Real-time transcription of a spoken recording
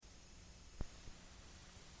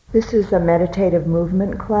This is a meditative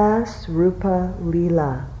movement class, Rupa,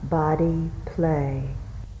 Lila, body, play.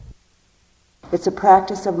 It's a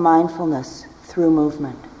practice of mindfulness through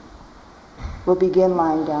movement. We'll begin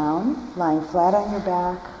lying down, lying flat on your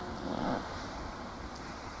back,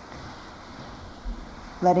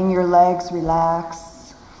 letting your legs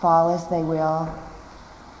relax, fall as they will.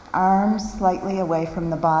 Arms slightly away from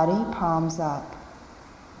the body, palms up.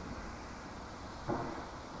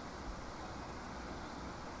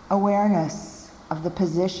 Awareness of the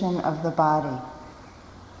position of the body.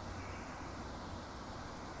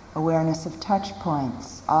 Awareness of touch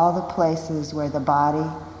points, all the places where the body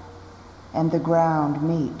and the ground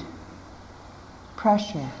meet.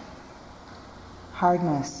 Pressure,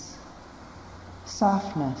 hardness,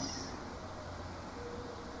 softness.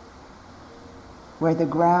 Where the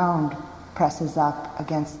ground presses up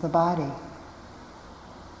against the body.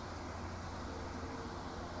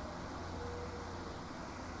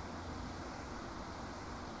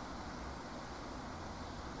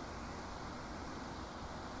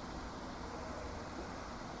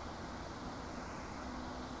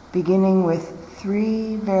 Beginning with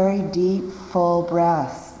 3 very deep, full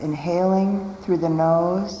breaths, inhaling through the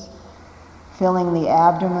nose, filling the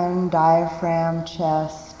abdomen, diaphragm,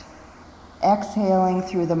 chest, exhaling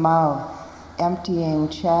through the mouth, emptying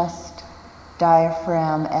chest,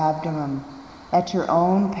 diaphragm, abdomen, at your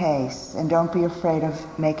own pace, and don't be afraid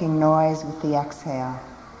of making noise with the exhale.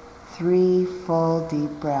 3 full,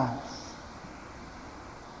 deep breaths.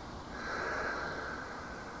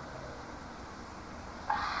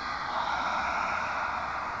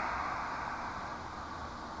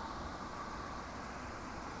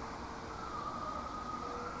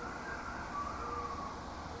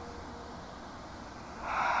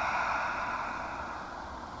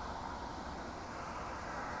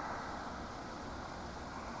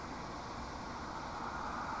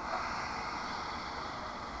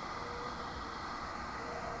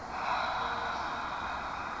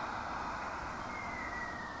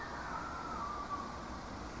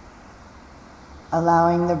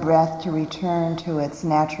 Allowing the breath to return to its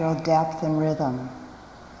natural depth and rhythm.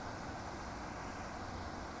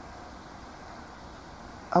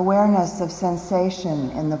 Awareness of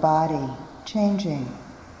sensation in the body, changing,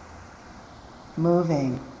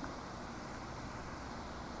 moving.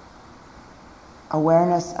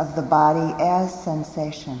 Awareness of the body as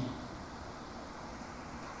sensation.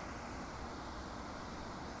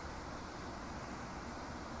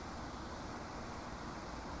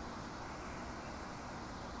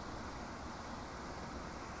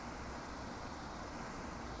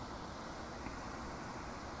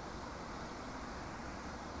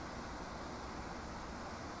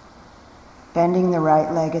 Bending the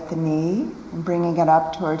right leg at the knee and bringing it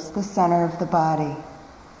up towards the center of the body.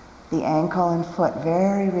 The ankle and foot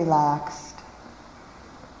very relaxed.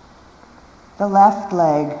 The left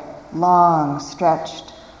leg long,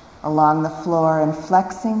 stretched along the floor and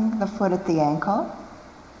flexing the foot at the ankle.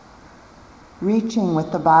 Reaching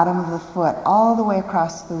with the bottom of the foot all the way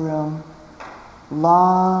across the room.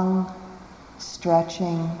 Long,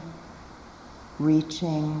 stretching,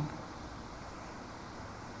 reaching.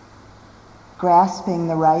 Grasping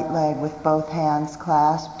the right leg with both hands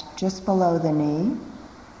clasped just below the knee.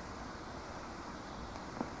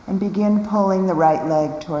 And begin pulling the right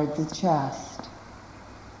leg toward the chest.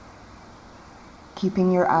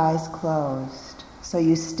 Keeping your eyes closed so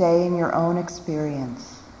you stay in your own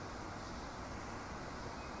experience.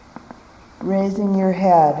 Raising your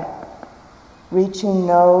head, reaching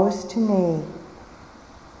nose to knee.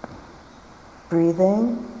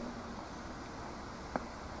 Breathing.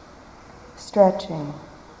 Stretching.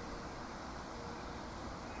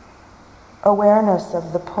 Awareness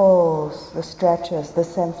of the pulls, the stretches, the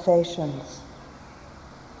sensations.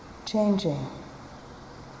 Changing.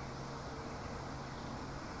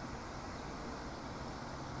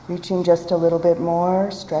 Reaching just a little bit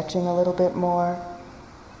more, stretching a little bit more.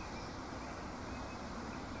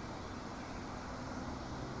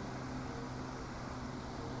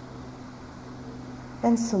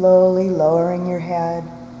 And slowly lowering your head.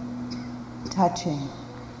 Touching,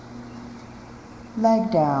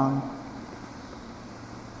 leg down,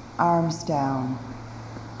 arms down,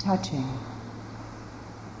 touching.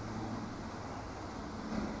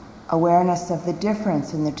 Awareness of the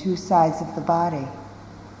difference in the 2 sides of the body.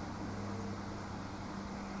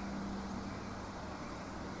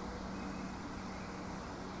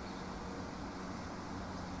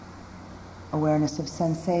 Awareness of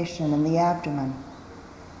sensation in the abdomen,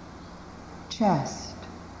 chest,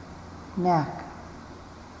 neck,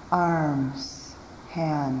 arms,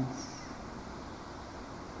 hands.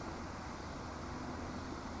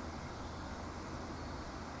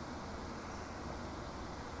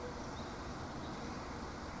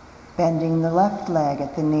 Bending the left leg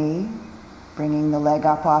at the knee, bringing the leg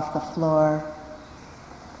up off the floor.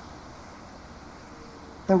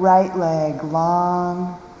 The right leg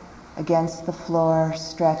long against the floor,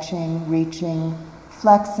 stretching, reaching,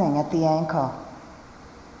 flexing at the ankle.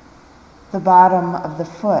 The bottom of the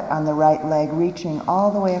foot on the right leg reaching all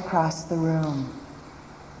the way across the room.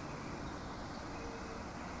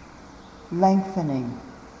 Lengthening,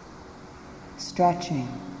 stretching,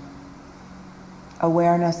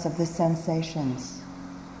 awareness of the sensations.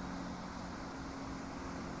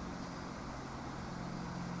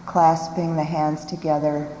 Clasping the hands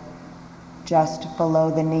together just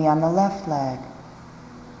below the knee on the left leg.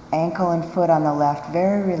 Ankle and foot on the left,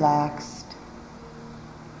 very relaxed.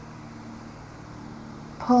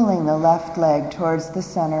 Pulling the left leg towards the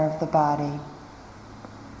center of the body.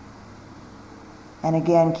 And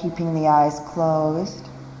again, keeping the eyes closed.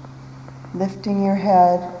 Lifting your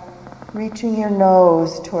head, reaching your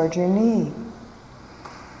nose toward your knee.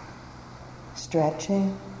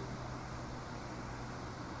 Stretching.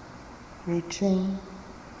 Reaching.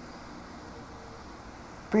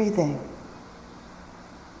 Breathing.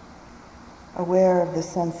 Aware of the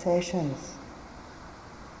sensations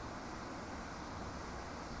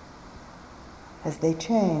as they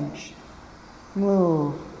change,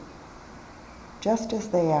 move, just as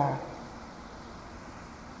they are.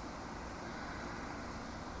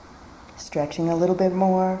 Stretching a little bit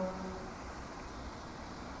more.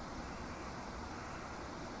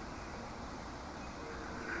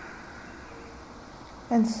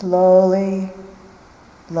 And slowly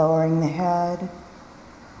lowering the head,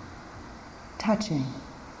 touching.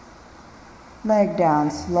 Leg down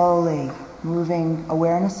slowly, moving,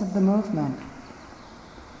 awareness of the movement.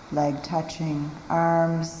 Leg touching,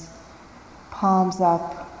 arms, palms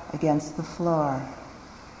up against the floor.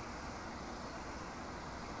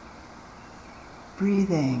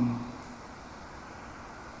 Breathing.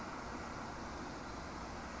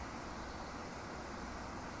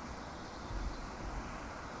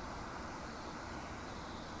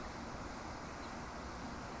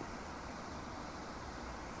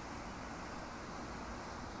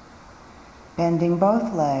 Bending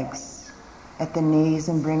both legs at the knees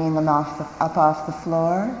and bringing them up off the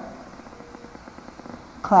floor.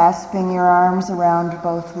 Clasping your arms around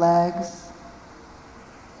both legs.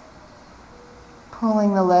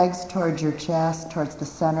 Pulling the legs towards your chest, towards the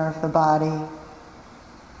center of the body.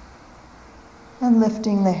 And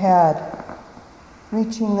lifting the head,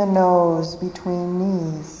 reaching the nose between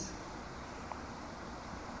knees.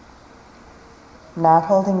 Not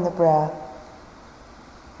holding the breath.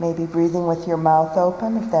 Maybe breathing with your mouth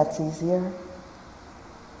open if that's easier.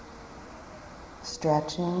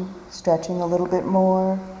 Stretching, stretching a little bit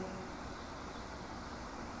more.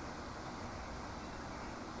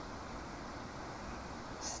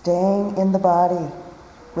 Staying in the body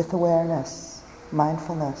with awareness,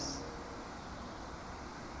 mindfulness.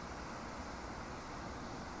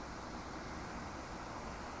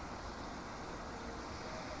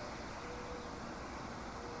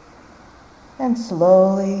 And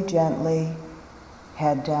slowly, gently,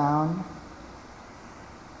 head down.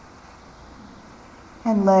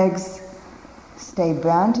 And legs stay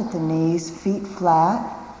bent at the knees, feet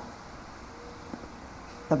flat.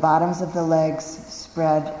 The bottoms of the legs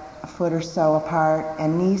spread a foot or so apart,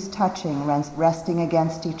 and knees touching, resting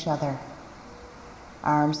against each other.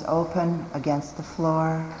 Arms open against the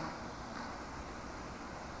floor.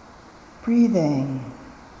 Breathing.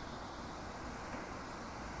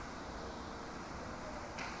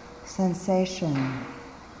 Sensation.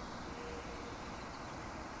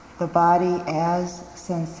 The body as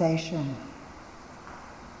sensation.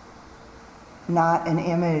 Not an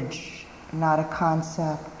image, not a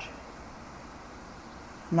concept,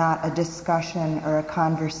 not a discussion or a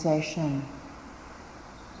conversation.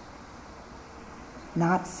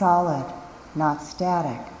 Not solid, not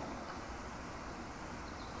static.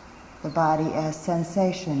 The body as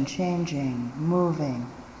sensation, changing, moving.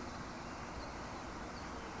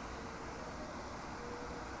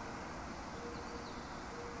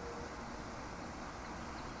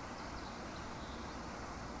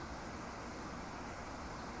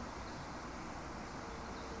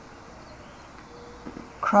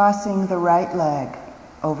 Crossing the right leg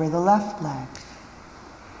over the left leg.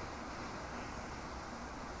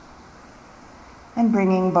 And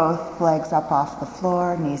bringing both legs up off the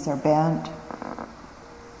floor, knees are bent.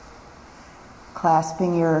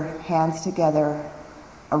 Clasping your hands together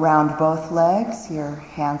around both legs, your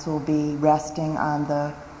hands will be resting on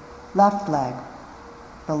the left leg,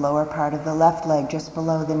 the lower part of the left leg just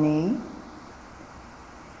below the knee.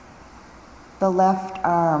 The left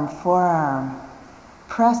arm, forearm,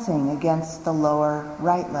 pressing against the lower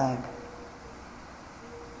right leg.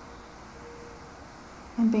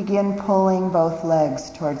 And begin pulling both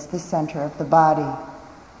legs towards the center of the body.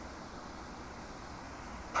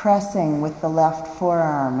 Pressing with the left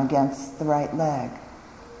forearm against the right leg.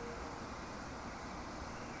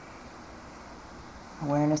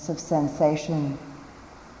 Awareness of sensation,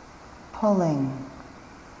 pulling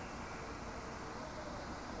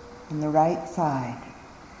in the right side,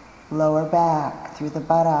 lower back through the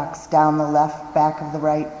buttocks, down the left back of the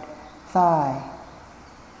right thigh.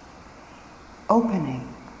 Opening,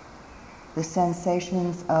 the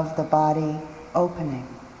sensations of the body opening.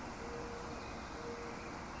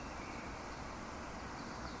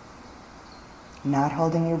 Not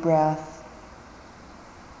holding your breath.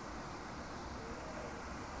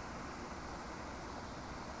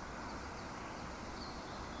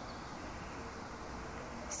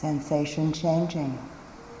 Sensation changing,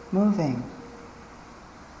 moving.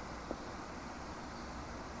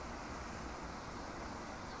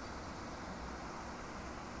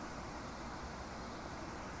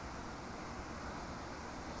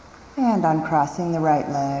 And uncrossing the right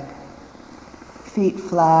leg. Feet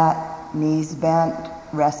flat, knees bent,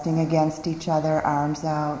 resting against each other, arms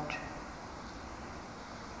out.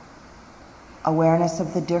 Awareness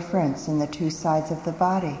of the difference in the two sides of the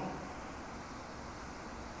body.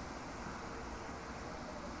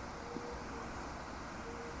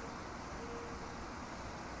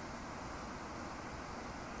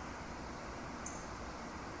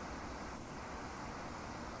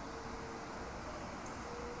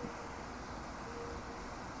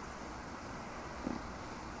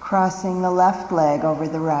 Crossing the left leg over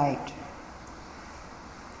the right.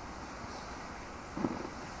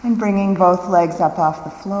 And bringing both legs up off the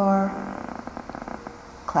floor,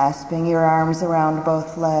 clasping your arms around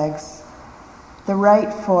both legs. The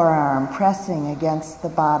right forearm pressing against the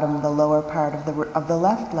bottom, the lower part of the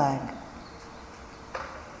left leg.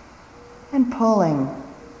 And pulling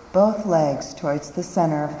both legs towards the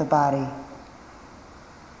center of the body.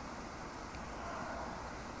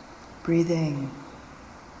 Breathing.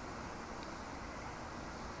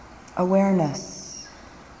 Awareness,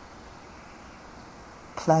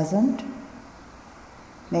 pleasant,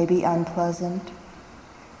 maybe unpleasant,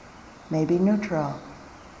 maybe neutral.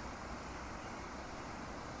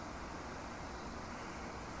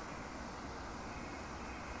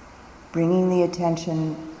 Bringing the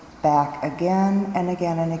attention back again and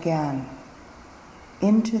again and again,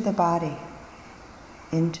 into the body,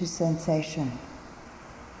 into sensation.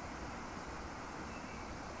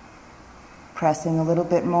 Pressing a little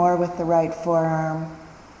bit more with the right forearm,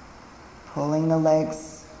 pulling the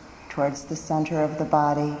legs towards the center of the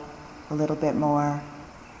body a little bit more.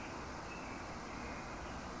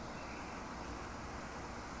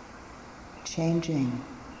 Changing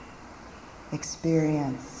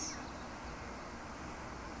experience.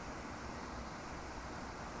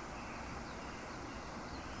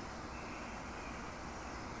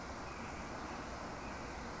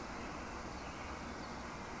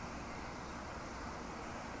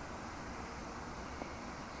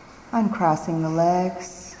 Uncrossing the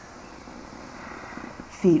legs,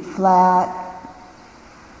 feet flat,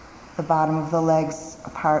 the bottom of the legs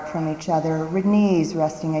apart from each other, knees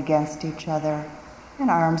resting against each other, and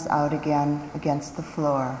arms out again against the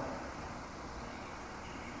floor.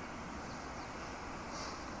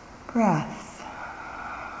 Breath.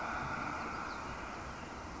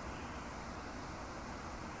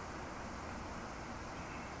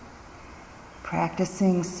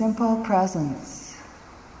 Practicing simple presence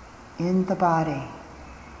in the body,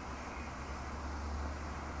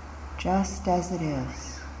 just as it is.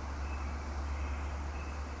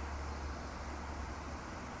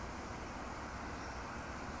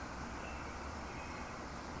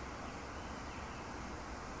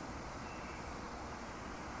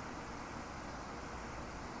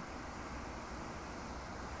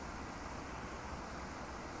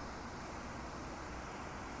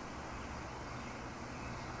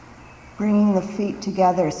 Bringing the feet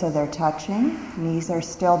together so they're touching, knees are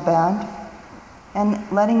still bent, and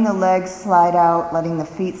letting the legs slide out, letting the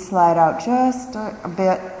feet slide out just a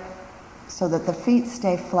bit so that the feet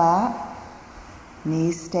stay flat,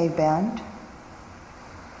 knees stay bent.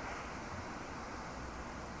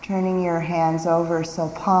 Turning your hands over so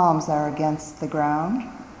palms are against the ground.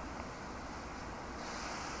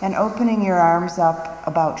 And opening your arms up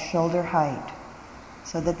about shoulder height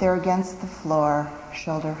so that they're against the floor,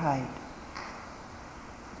 shoulder height.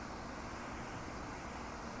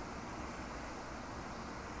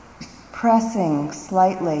 Pressing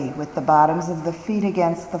slightly with the bottoms of the feet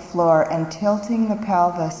against the floor and tilting the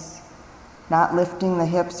pelvis not lifting the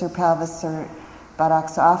hips or pelvis or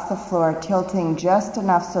buttocks off the floor, tilting just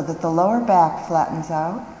enough so that the lower back flattens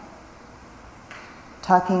out,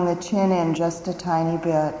 tucking the chin in just a tiny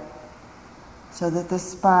bit so that the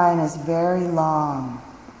spine is very long.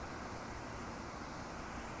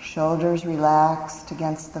 Shoulders relaxed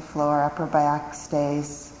against the floor, upper back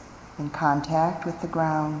stays in contact with the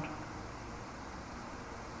ground.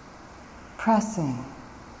 Pressing.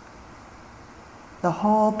 The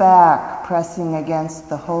whole back pressing against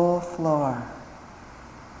the whole floor.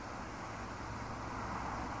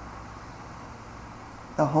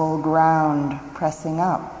 The whole ground pressing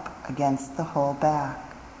up against the whole back.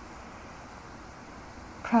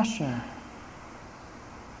 Pressure.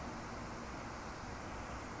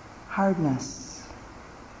 Hardness.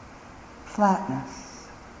 Flatness.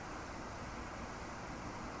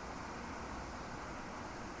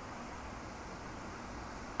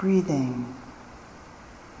 Breathing.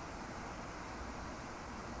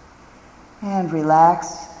 And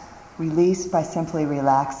relax, release by simply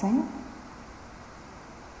relaxing.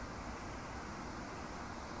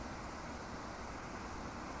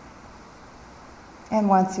 And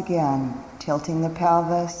once again, tilting the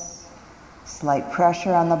pelvis, slight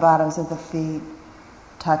pressure on the bottoms of the feet,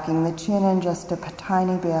 tucking the chin in just a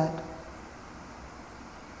tiny bit.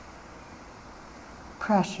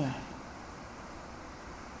 Pressure.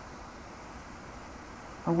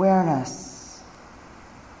 Awareness.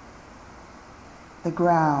 The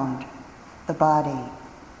ground, the body.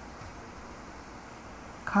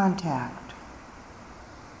 Contact.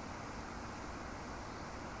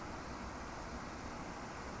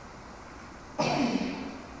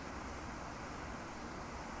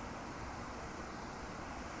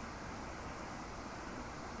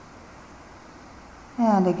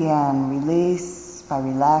 And again, release by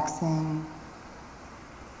relaxing.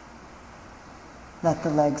 Let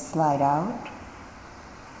the legs slide out.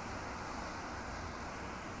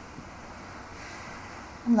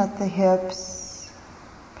 And let the hips,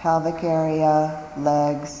 pelvic area,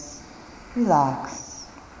 legs relax.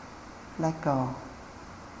 Let go.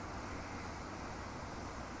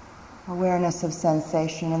 Awareness of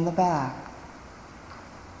sensation in the back.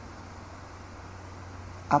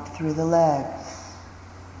 Up through the legs.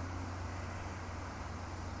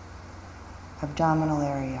 Abdominal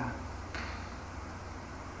area.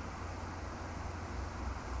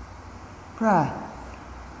 Breath.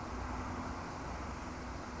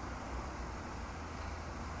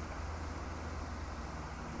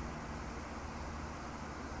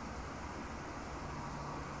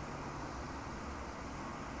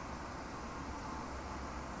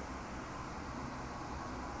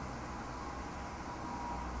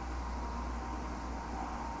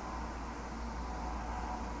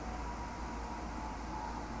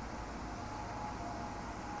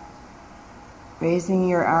 Raising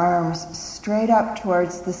your arms straight up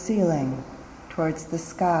towards the ceiling, towards the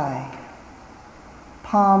sky.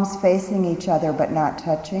 Palms facing each other but not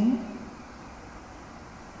touching.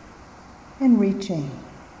 And reaching,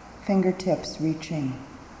 fingertips reaching.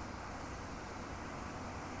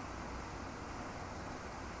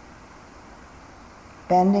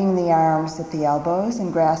 Bending the arms at the elbows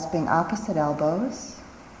and grasping opposite elbows.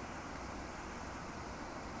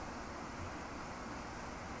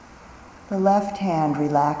 The left hand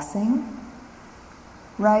relaxing,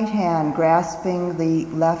 right hand grasping the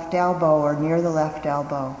left elbow or near the left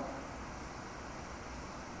elbow.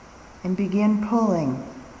 And begin pulling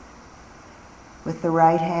with the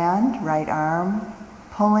right hand, right arm,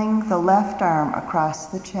 pulling the left arm across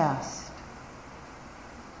the chest.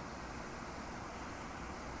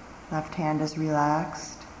 Left hand is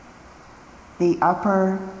relaxed. The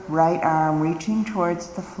upper right arm reaching towards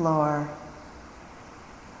the floor.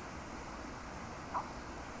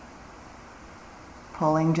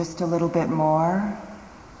 Pulling just a little bit more.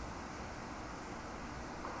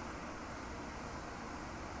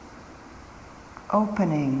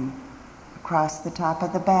 Opening across the top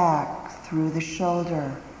of the back, through the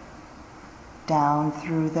shoulder, down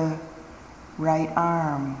through the right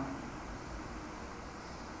arm.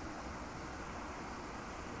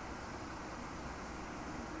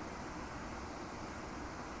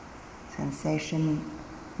 Sensation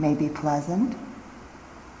may be pleasant,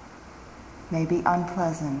 may be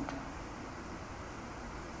unpleasant.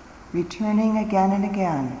 Returning again and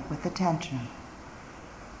again with attention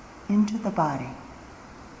into the body.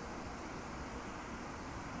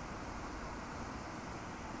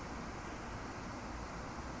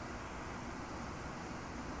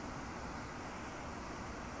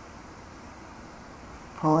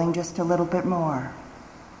 Pulling just a little bit more.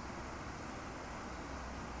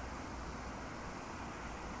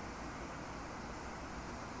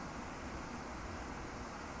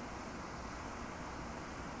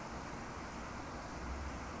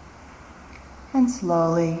 And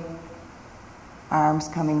slowly, arms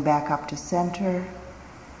coming back up to center.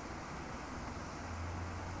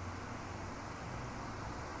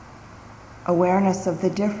 Awareness of the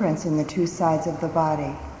difference in the two sides of the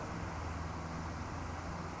body.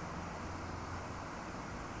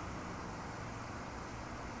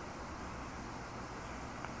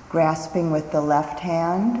 Grasping with the left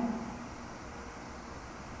hand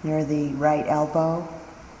near the right elbow,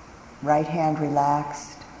 right hand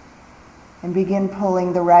relaxed, and begin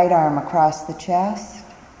pulling the right arm across the chest,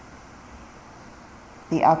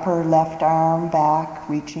 the upper left arm back,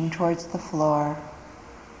 reaching towards the floor.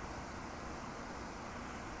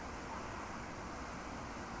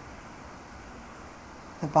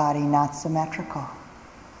 The body not symmetrical,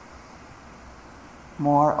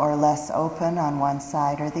 more or less open on one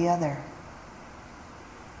side or the other.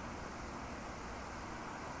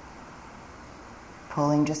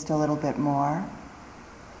 Pulling just a little bit more.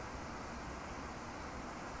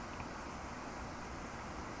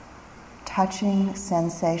 Touching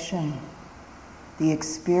sensation, the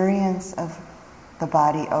experience of the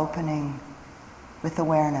body opening with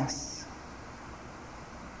awareness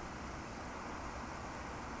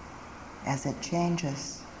as it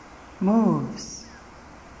changes, moves.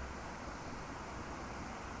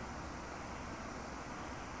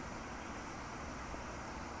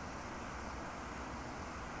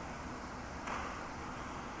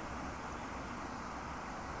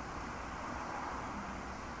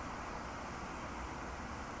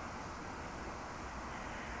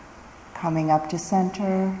 Coming up to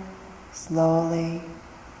center, slowly,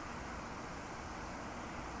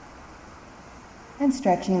 and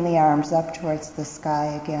stretching the arms up towards the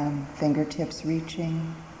sky again, fingertips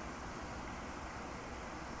reaching.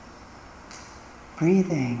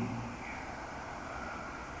 Breathing.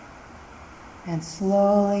 And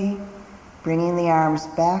slowly bringing the arms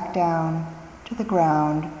back down to the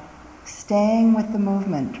ground, staying with the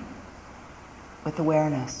movement, with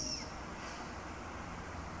awareness.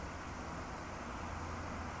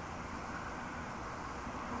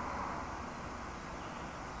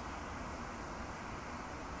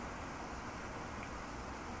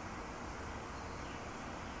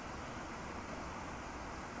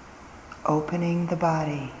 Opening the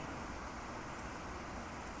body.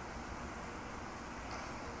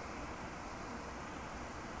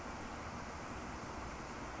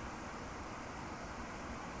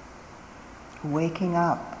 Waking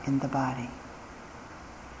up in the body.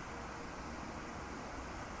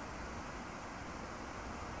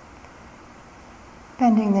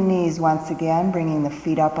 Bending the knees once again, bringing the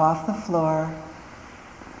feet up off the floor.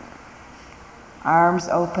 Arms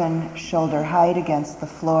open, shoulder height against the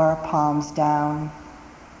floor, palms down.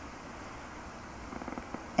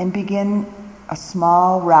 And begin a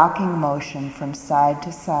small rocking motion from side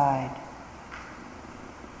to side,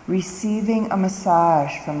 receiving a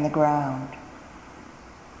massage from the ground.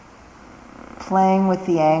 Playing with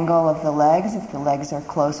the angle of the legs, if the legs are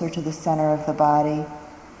closer to the center of the body,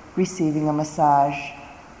 receiving a massage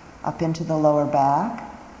up into the lower back.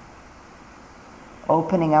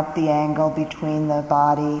 Opening up the angle between the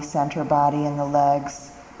body, center body, and the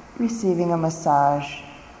legs, receiving a massage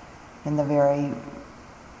in the very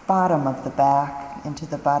bottom of the back, into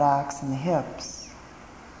the buttocks and the hips.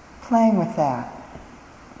 Playing with that,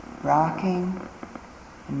 rocking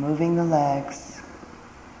and moving the legs,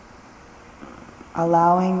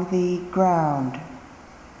 allowing the ground,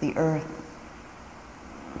 the earth,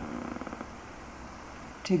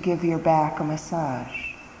 to give your back a massage.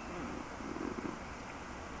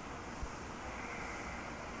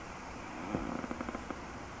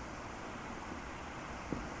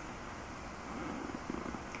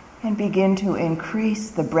 And begin to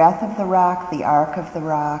increase the breadth of the rock, the arc of the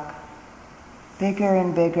rock, bigger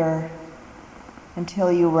and bigger,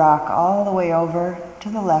 until you rock all the way over to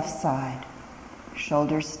the left side.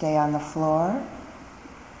 Shoulders stay on the floor,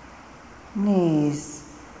 knees,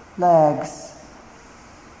 legs,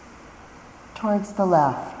 towards the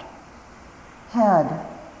left, head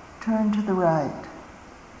turn to the right.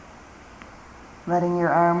 Letting your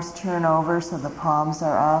arms turn over so the palms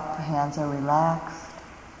are up, hands are relaxed.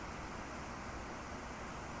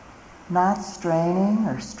 Not straining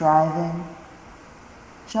or striving,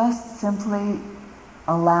 just simply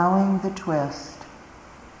allowing the twist,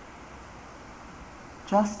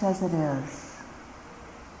 just as it is.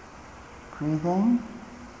 Breathing.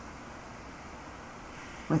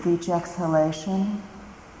 With each exhalation,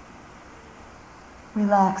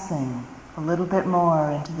 relaxing a little bit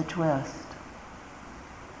more into the twist.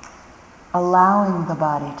 Allowing the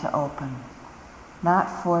body to open,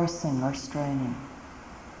 not forcing or straining.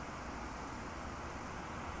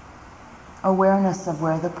 Awareness of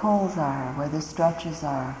where the pulls are, where the stretches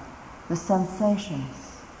are, the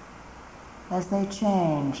sensations as they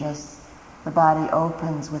change, as the body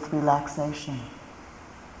opens with relaxation,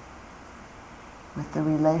 with the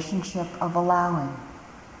relationship of allowing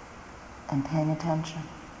and paying attention.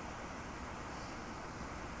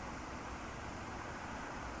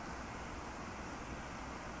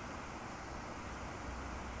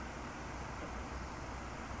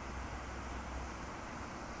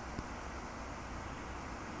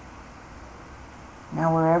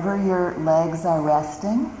 Now wherever your legs are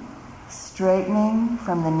resting, straightening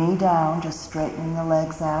from the knee down, just straightening the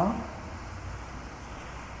legs out.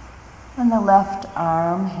 And the left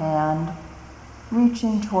arm, hand,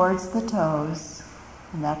 reaching towards the toes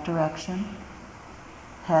in that direction.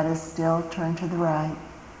 Head is still turned to the right.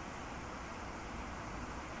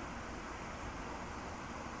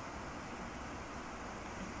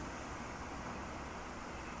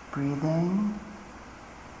 Breathing.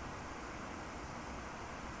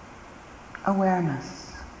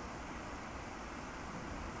 Awareness.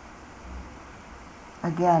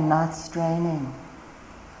 Again, not straining,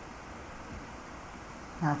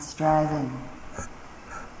 not striving.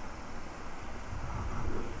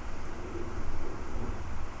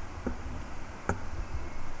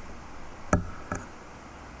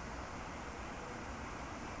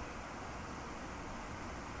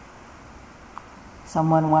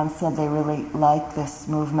 Someone once said they really liked this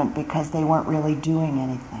movement because they weren't really doing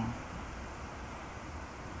anything.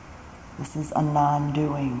 This is a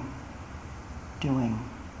non-doing, doing.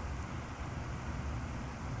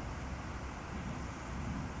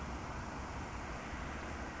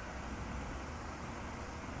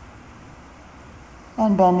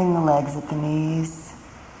 And bending the legs at the knees.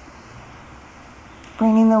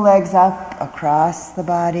 Bringing the legs up across the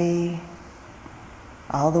body,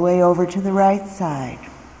 all the way over to the right side.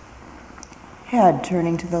 Head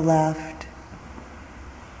turning to the left.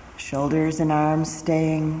 Shoulders and arms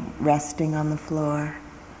resting on the floor.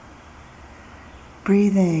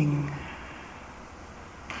 Breathing.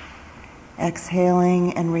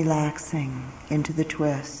 Exhaling and relaxing into the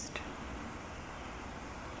twist.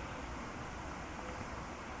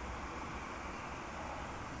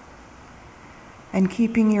 And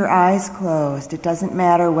keeping your eyes closed. It doesn't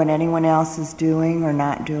matter what anyone else is doing or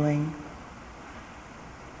not doing.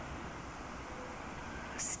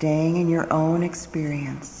 Staying in your own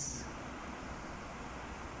experience.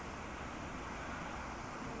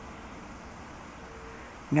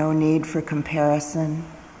 No need for comparison,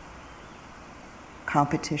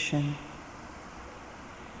 competition.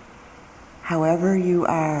 However you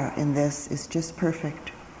are in this is just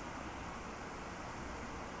perfect.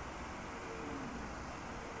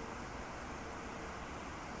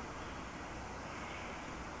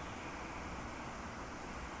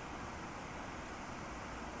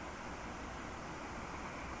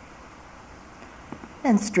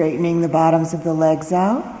 And straightening the bottoms of the legs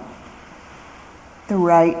out. The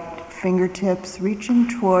right fingertips reaching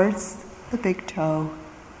towards the big toe.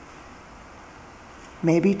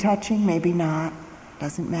 Maybe touching, maybe not.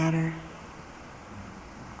 Doesn't matter.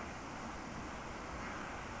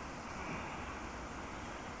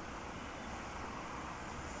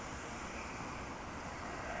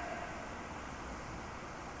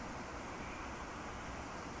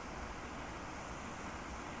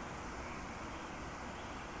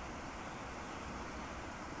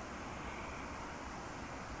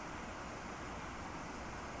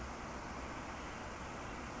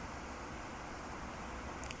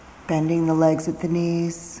 Bending the legs at the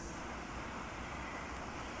knees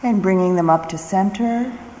and bringing them up to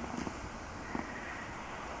center,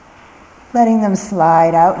 letting them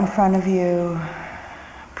slide out in front of you,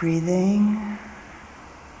 breathing.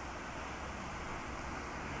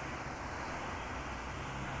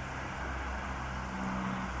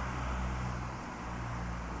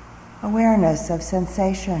 Awareness of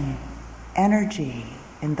sensation, energy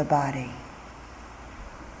in the body.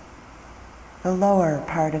 The lower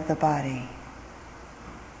part of the body.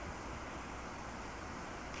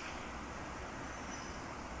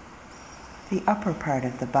 The upper part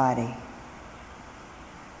of the body.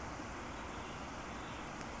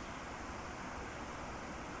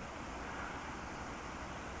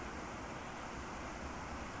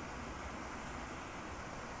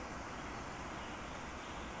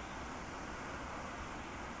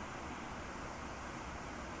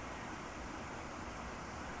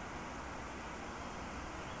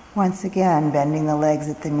 Once again, bending the legs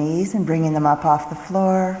at the knees and bringing them up off the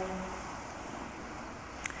floor.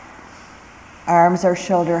 Arms are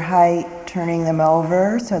shoulder height, turning them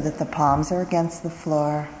over so that the palms are against the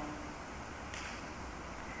floor.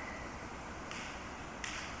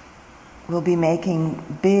 we'll be making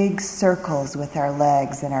big circles with our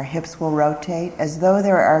legs, and our hips will rotate as though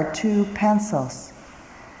there are two pencils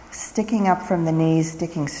sticking up from the knees,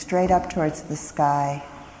 sticking straight up towards the sky.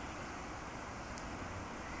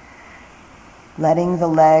 Letting the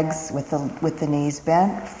legs with the knees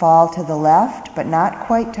bent fall to the left, but not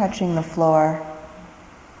quite touching the floor.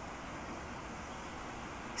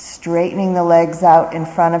 Straightening the legs out in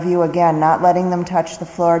front of you, again, not letting them touch the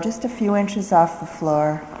floor, just a few inches off the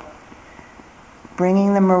floor.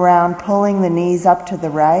 Bringing them around, pulling the knees up to the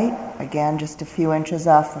right, again, just a few inches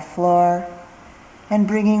off the floor. And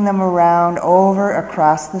bringing them around over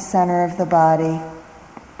across the center of the body,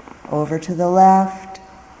 over to the left.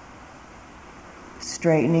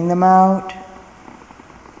 Straightening them out.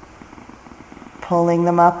 Pulling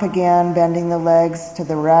them up again, bending the legs to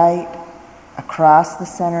the right. Across the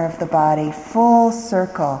center of the body, full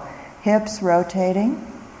circle, hips rotating,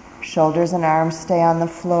 shoulders and arms stay on the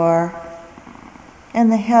floor,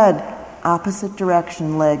 and the head opposite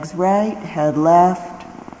direction, legs right, head left.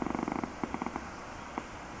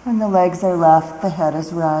 When the legs are left, the head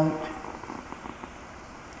is right.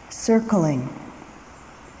 Circling,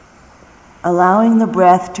 allowing the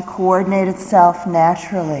breath to coordinate itself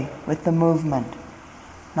naturally with the movement.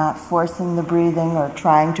 Not forcing the breathing or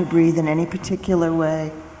trying to breathe in any particular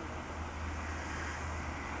way.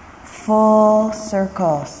 Full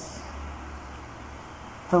circles.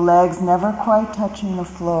 The legs never quite touching the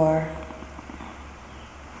floor.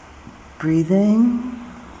 Breathing.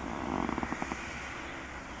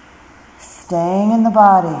 Staying in the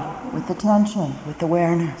body with attention, with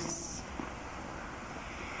awareness.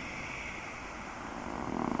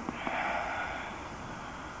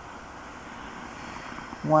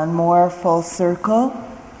 One more full circle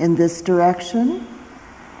in this direction.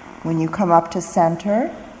 When you come up to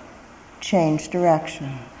center, change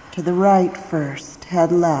direction. To the right first,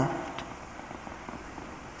 head left.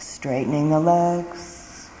 Straightening the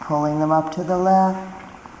legs, pulling them up to the left,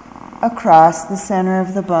 across the center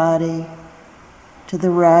of the body. To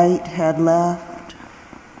the right, head left,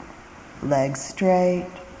 legs straight.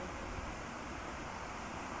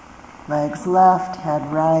 Legs left, head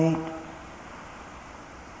right.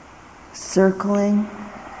 Circling,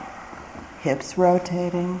 hips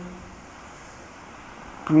rotating,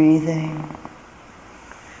 breathing.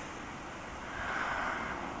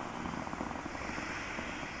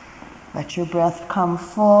 Let your breath come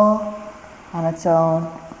full on its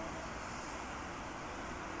own,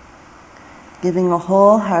 giving a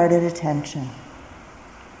wholehearted attention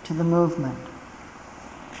to the movement.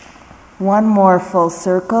 One more full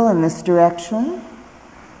circle in this direction.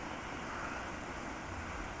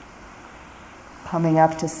 Coming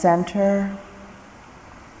up to center.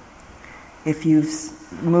 If you've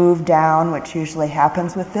moved down, which usually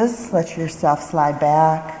happens with this, let yourself slide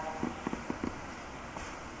back.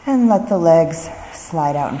 And let the legs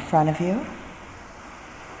slide out in front of you.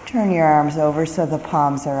 Turn your arms over so the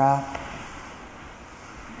palms are up.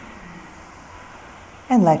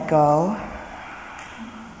 And let go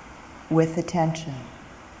with attention.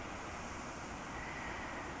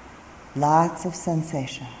 Lots of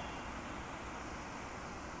sensation.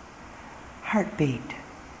 Heartbeat,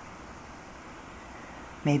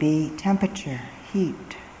 maybe temperature,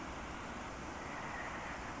 heat,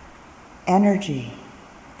 energy,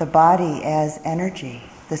 the body as energy,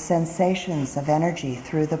 the sensations of energy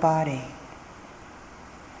through the body.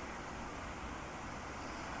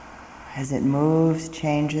 As it moves,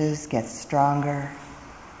 changes, gets stronger,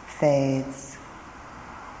 fades.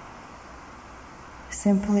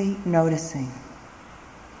 Simply noticing.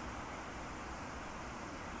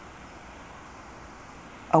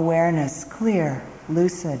 Awareness, clear,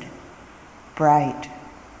 lucid, bright.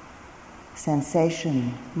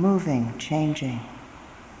 Sensation, moving, changing,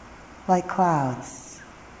 like clouds.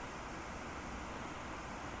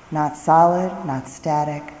 Not solid, not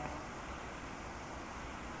static.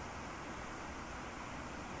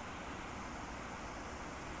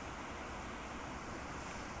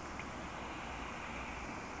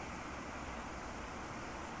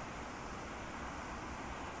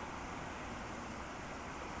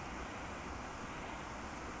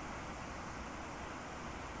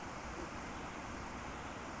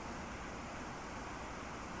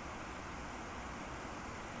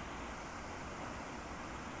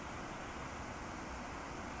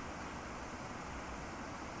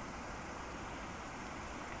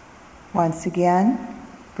 Once again,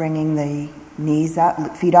 bringing the knees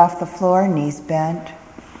up, feet off the floor, knees bent.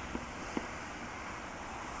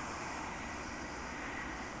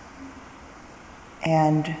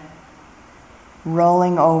 And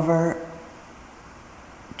rolling over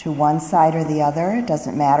to one side or the other. It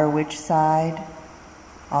doesn't matter which side.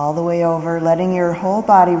 All the way over, letting your whole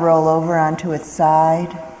body roll over onto its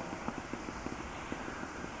side.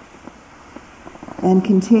 And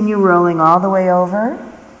continue rolling all the way over,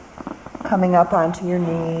 coming up onto your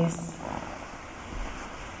knees.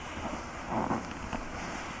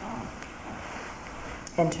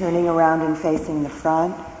 And turning around and facing the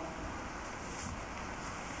front.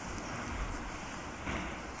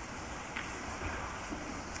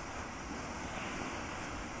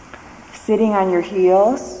 Sitting on your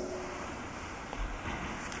heels,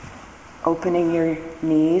 opening your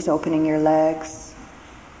knees, opening your legs,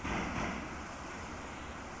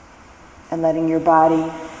 and letting your body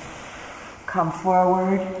come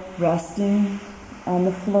forward, resting on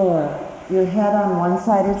the floor. Your head on one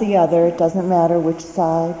side or the other, it doesn't matter which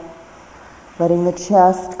side. Letting the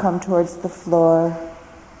chest come towards the floor,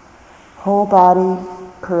 whole body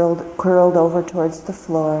curled over towards the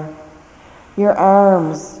floor. Your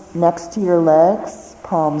arms next to your legs,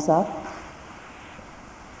 palms up.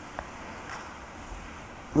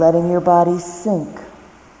 Letting your body sink.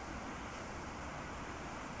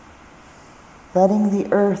 Letting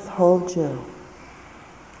the earth hold you.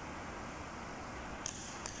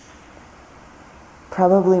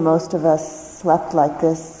 Probably most of us slept like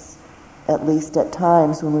this, at least at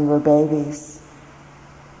times when we were babies.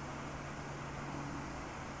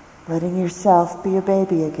 Letting yourself be a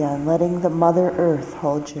baby again, letting the Mother Earth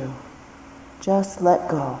hold you. Just let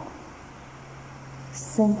go.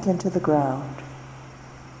 Sink into the ground.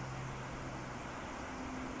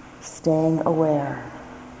 Staying aware,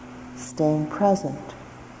 staying present.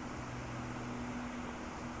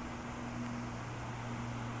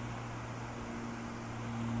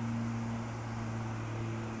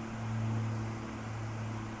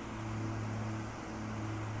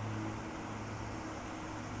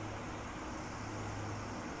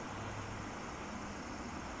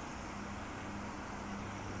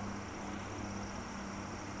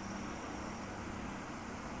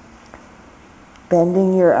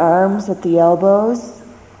 Bending your arms at the elbows,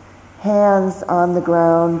 hands on the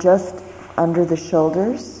ground just under the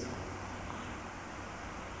shoulders.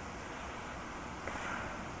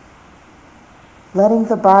 Letting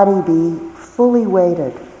the body be fully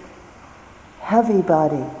weighted, heavy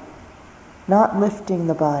body, not lifting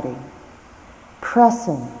the body.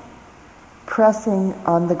 Pressing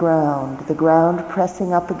on the ground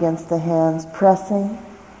pressing up against the hands, pressing,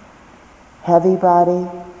 heavy body,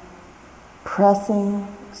 pressing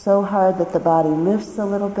so hard that the body lifts a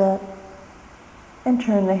little bit, and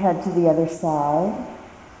turn the head to the other side,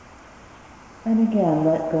 and again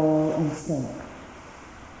let go and sink.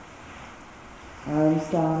 Arms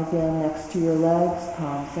down again next to your legs,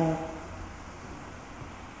 palms up.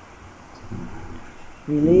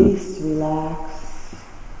 Release, relax,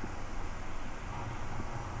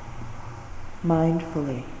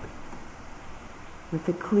 mindfully, with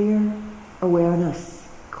a clear awareness.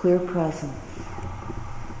 Clear presence.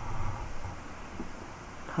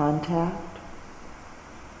 Contact,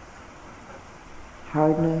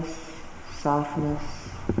 hardness, softness.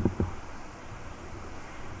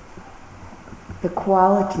 The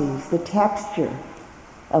qualities, the texture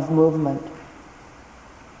of movement.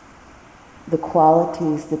 The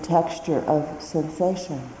qualities, the texture of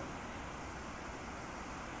sensation.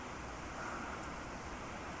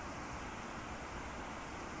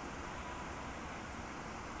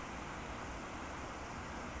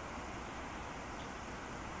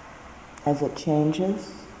 As it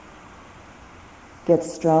changes,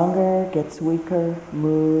 gets stronger, gets weaker,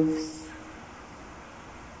 moves.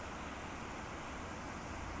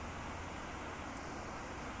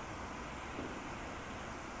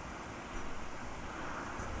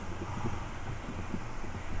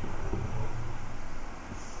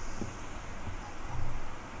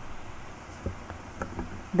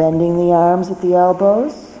 Bending the arms at the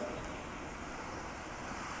elbows,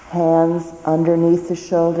 hands underneath the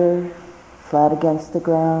shoulder, flat against the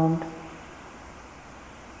ground,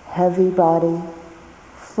 heavy body,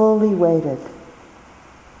 fully weighted,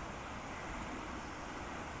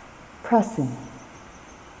 pressing,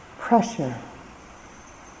 pressure,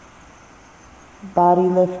 body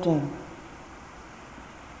lifting,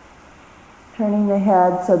 turning the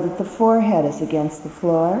head so that the forehead is against the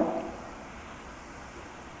floor,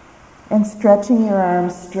 and stretching your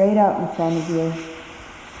arms straight out in front of you,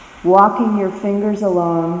 walking your fingers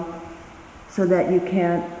along so that you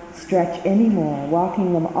can't stretch anymore,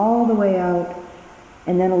 walking them all the way out,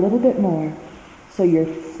 and then a little bit more, so you're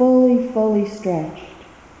fully stretched.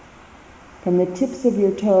 From the tips of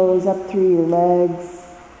your toes up through your legs,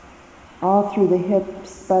 all through the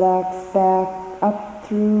hips, buttocks, back, up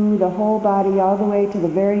through the whole body, all the way to the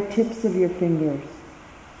very tips of your fingers.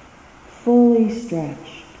 Fully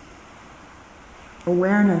stretched.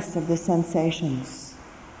 Awareness of the sensations.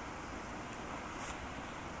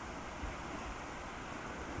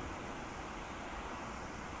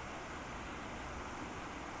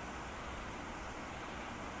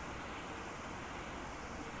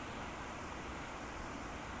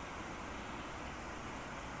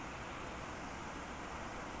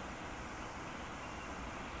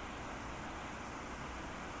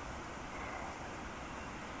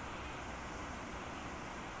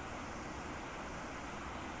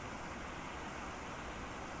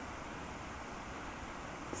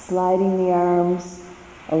 Sliding the arms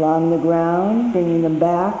along the ground, bringing them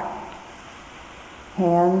back.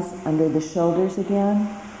 Hands under the shoulders again,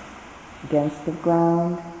 against the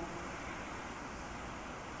ground.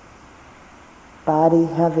 Body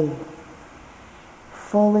heavy.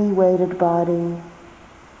 Fully weighted body.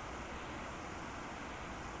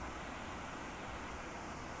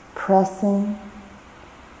 Pressing.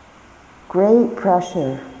 Great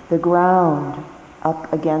pressure, the ground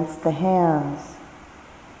up against the hands.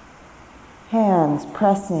 Hands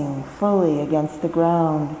pressing fully against the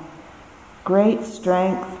ground. Great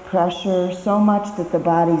strength, pressure, so much that the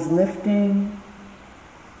body's lifting,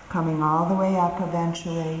 coming all the way up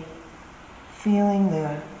eventually, feeling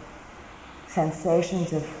the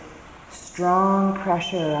sensations of strong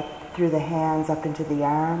pressure up through the hands, up into the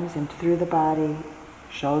arms, and through the body,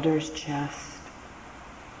 shoulders, chest.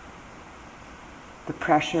 The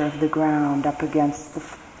pressure of the ground up against the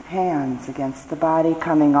hands, against the body,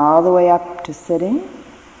 coming all the way up to sitting.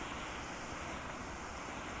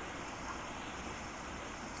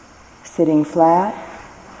 Sitting flat.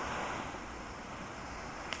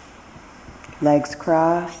 Legs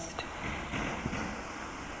crossed.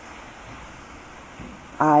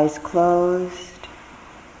 Eyes closed.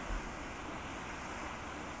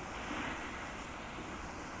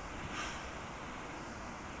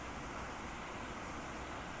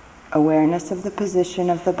 Awareness of the position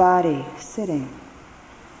of the body, sitting.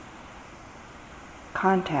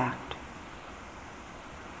 Contact.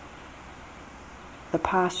 The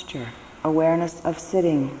posture, awareness of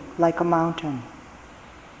sitting like a mountain.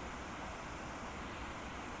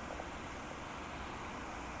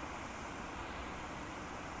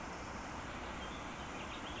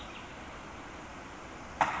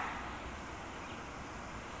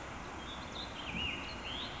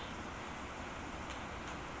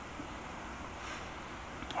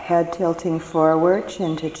 Head tilting forward,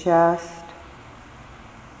 chin to chest.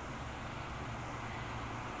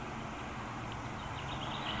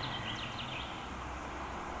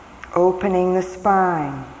 Opening the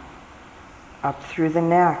spine, up through the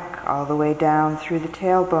neck, all the way down through the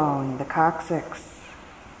tailbone, the coccyx.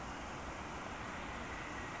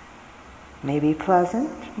 Maybe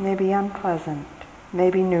pleasant, maybe unpleasant,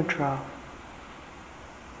 maybe neutral.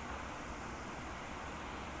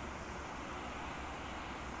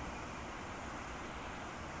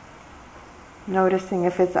 Noticing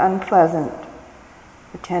if it's unpleasant,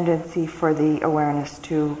 the tendency for the awareness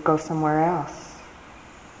to go somewhere else.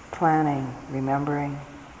 Planning, remembering,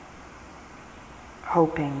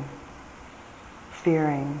 hoping,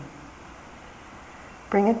 fearing.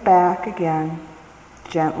 Bring it back again,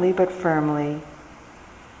 gently but firmly.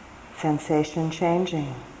 Sensation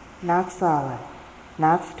changing, not solid,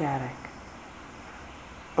 not static.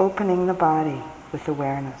 Opening the body with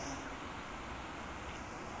awareness.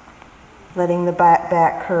 Letting the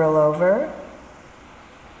back curl over.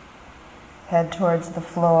 Head towards the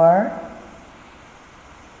floor.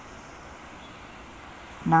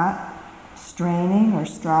 Not straining or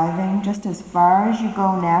striving, just as far as you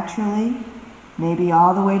go naturally, maybe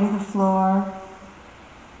all the way to the floor,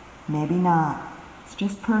 maybe not. It's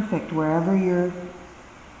just perfect. Wherever your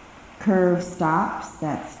curve stops,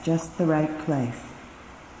 that's just the right place.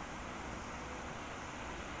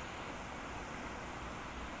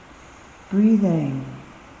 Breathing.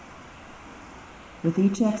 With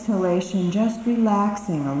each exhalation, just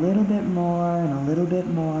relaxing a little bit more and a little bit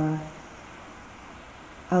more.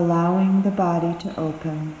 Allowing the body to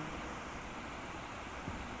open.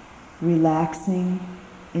 Relaxing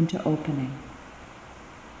into opening.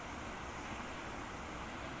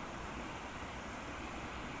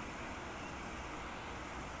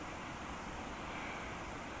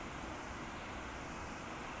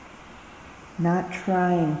 Not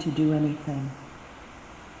trying to do anything.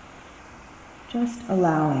 Just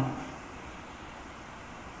allowing.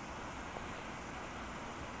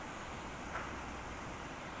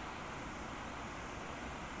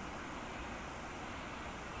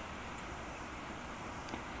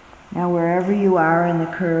 Now wherever you are in the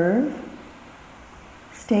curve,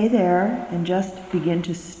 stay there and just begin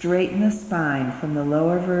to straighten the spine from the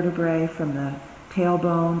lower vertebrae, from the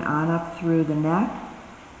tailbone on up through the neck,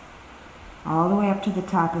 all the way up to the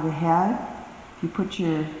top of the head. You put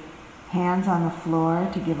your hands on the floor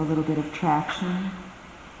to give a little bit of traction,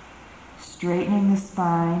 straightening the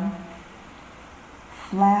spine,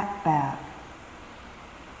 flat back,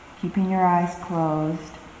 keeping your eyes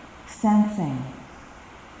closed, sensing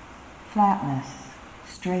flatness,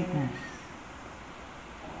 straightness.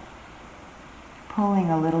 Pulling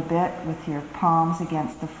a little bit with your palms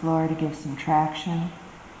against the floor to give some traction,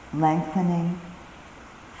 lengthening,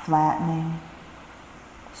 flattening,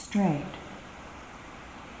 straight.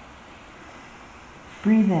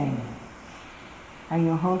 Breathing. Are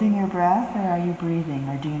you holding your breath, or are you breathing,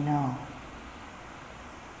 or do you know?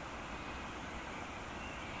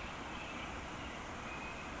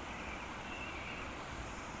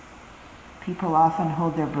 People often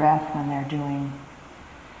hold their breath when they're doing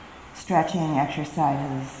stretching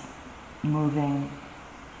exercises, moving.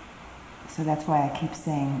 So that's why I keep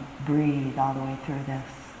saying breathe all the way through this.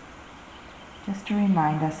 Just to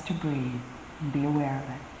remind us to breathe and be aware of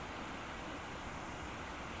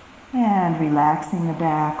it. And relaxing the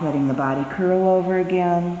back, letting the body curl over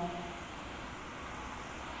again.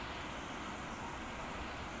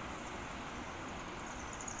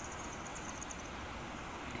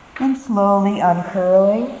 And slowly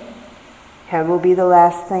uncurling. Head will be the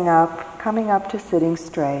last thing up, coming up to sitting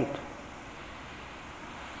straight.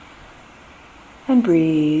 And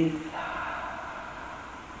breathe.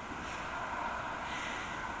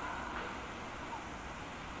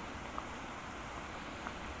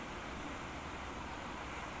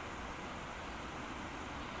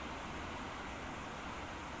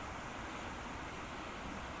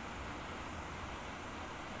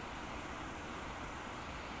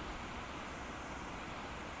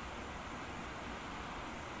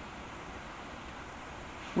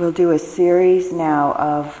 We'll do a series now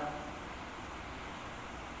of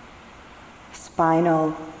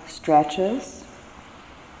spinal stretches,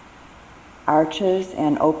 arches,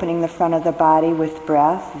 and opening the front of the body with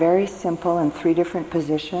breath. Very simple in 3 different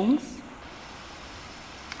positions.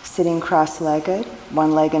 Sitting cross-legged,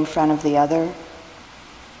 one leg in front of the other.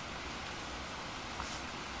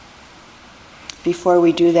 Before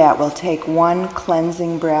we do that, we'll take one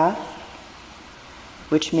cleansing breath,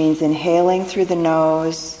 which means inhaling through the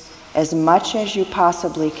nose as much as you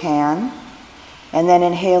possibly can, and then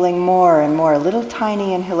inhaling more and more, little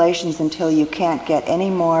tiny inhalations until you can't get any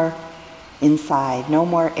more inside, no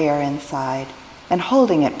more air inside, and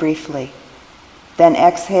holding it briefly. Then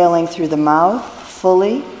exhaling through the mouth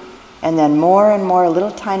fully, and then more and more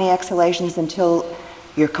little tiny exhalations until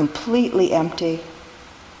you're completely empty,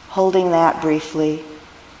 holding that briefly,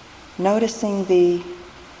 noticing the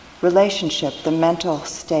relationship, the mental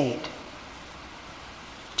state,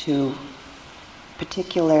 to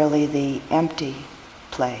particularly the empty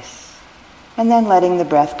place. And then letting the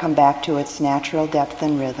breath come back to its natural depth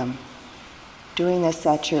and rhythm. Doing this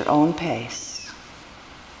at your own pace.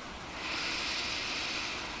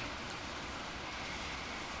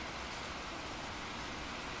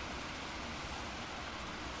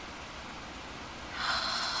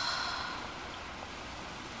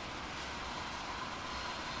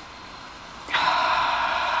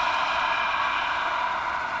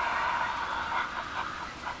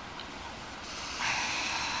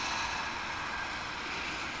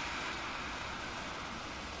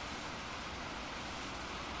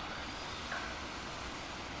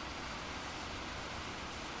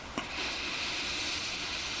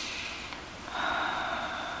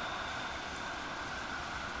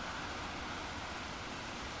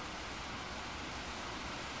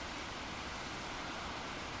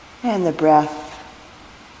 And the breath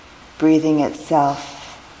breathing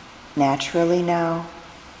itself naturally now.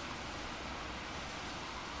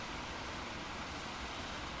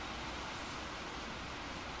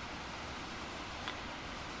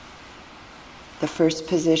 The first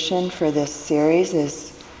position for this series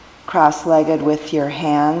is cross-legged with your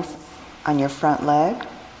hands on your front leg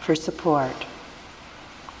for support.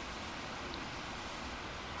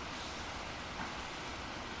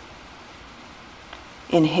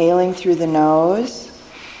 Inhaling through the nose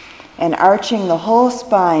and arching the whole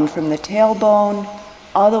spine from the tailbone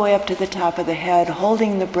all the way up to the top of the head,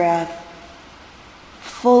 holding the breath,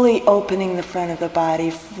 fully opening the front of the body,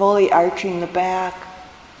 fully arching the back,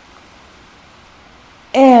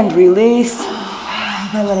 and release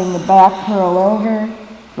by letting the back curl over,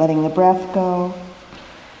 letting the breath go.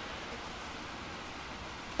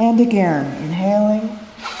 And again, inhaling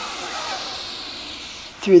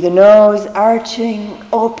Through the nose, arching,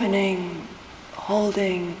 opening,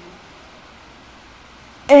 holding,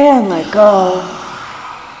 and let go.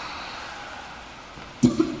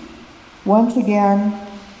 Once again.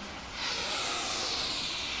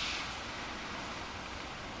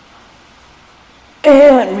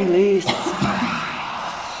 And release.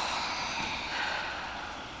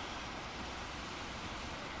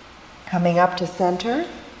 Coming up to center.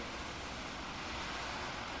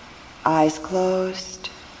 Eyes closed.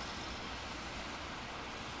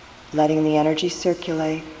 Letting the energy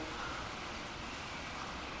circulate.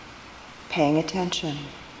 Paying attention.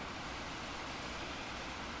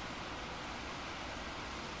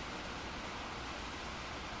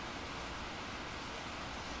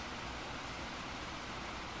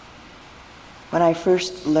 When I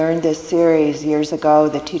first learned this series years ago,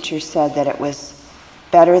 the teacher said that it was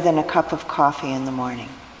better than a cup of coffee in the morning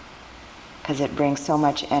because it brings so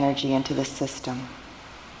much energy into the system.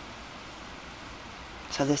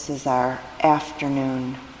 So this is our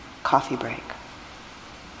afternoon coffee break.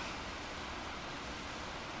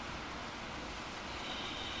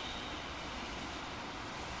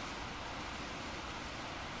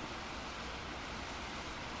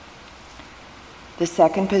 The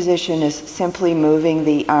second position is simply moving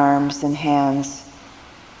the arms and hands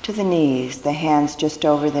to the knees, the hands just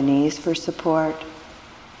over the knees for support.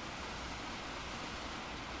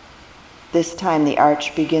 This time the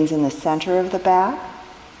arch begins in the center of the back,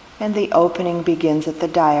 and the opening begins at the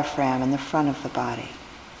diaphragm in the front of the body.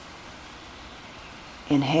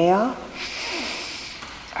 Inhale,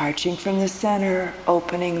 arching from the center,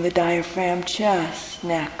 opening the diaphragm, chest,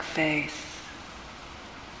 neck, face.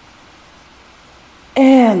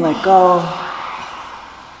 And let go.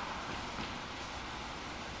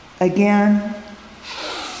 Again,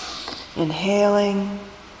 inhaling,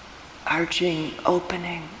 arching,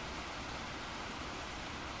 opening.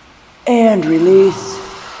 And release.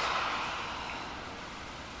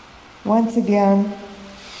 Once again.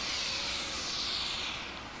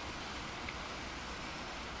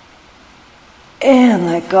 And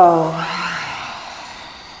let go.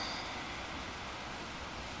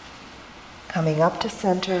 Coming up to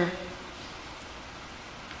center.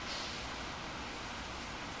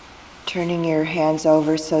 Turning your hands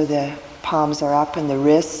over so the palms are up and the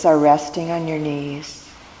wrists are resting on your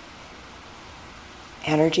knees.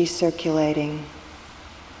 Energy circulating.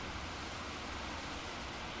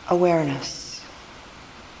 Awareness.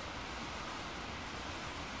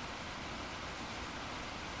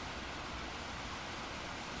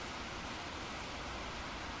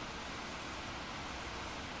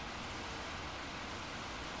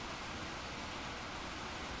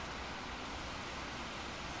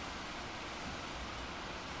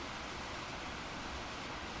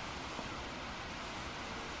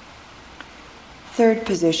 Third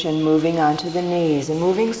position, moving onto the knees and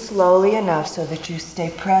moving slowly enough so that you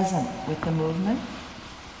stay present with the movement.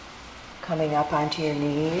 Coming up onto your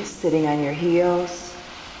knees, sitting on your heels,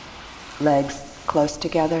 legs close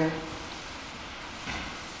together.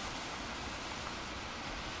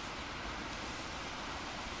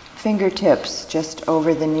 Fingertips just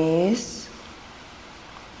over the knees.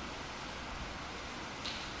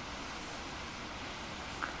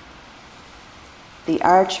 The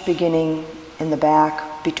arch beginning in the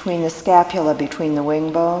back, between the scapula, between the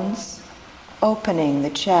wing bones, opening the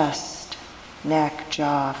chest, neck,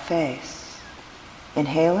 jaw, face.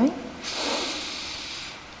 Inhaling,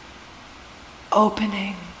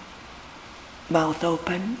 opening, mouth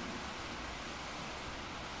open,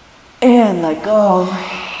 and let go.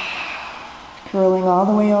 Curling all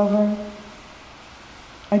the way over.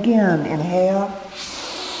 Again, inhale,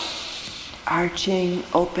 arching,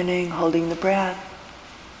 opening, holding the breath.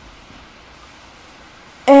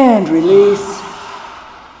 And release.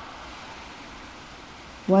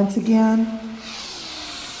 Once again.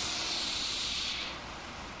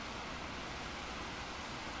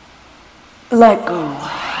 Let go.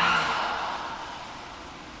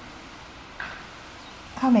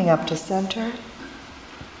 Coming up to center.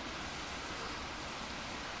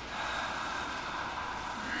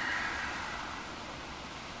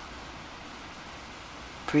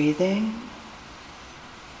 Breathing.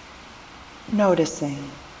 Noticing.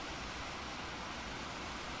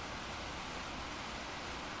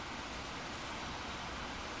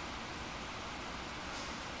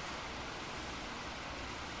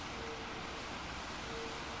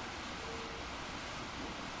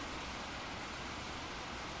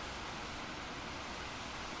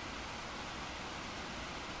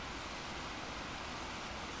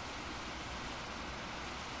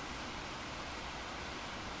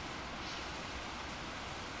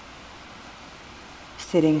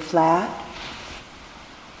 Sitting flat,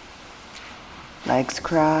 legs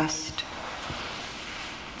crossed.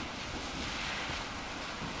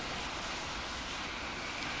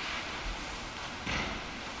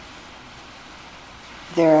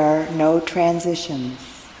 There are no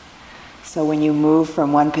transitions. So when you move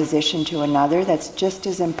from one position to another, that's just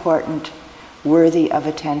as important, worthy of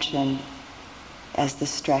attention as the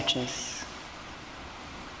stretches.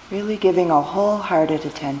 Really giving a wholehearted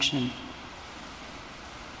attention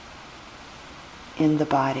in the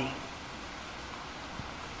body.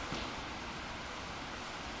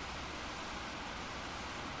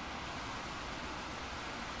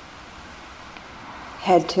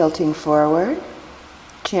 Head tilting forward,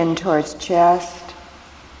 chin towards chest.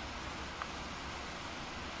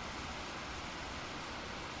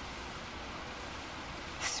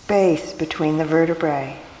 Space between the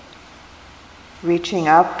vertebrae. Reaching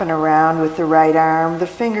up and around with the right arm, the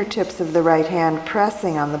fingertips of the right hand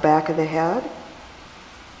pressing on the back of the head.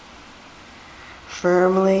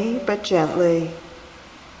 Firmly but gently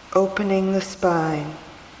opening the spine.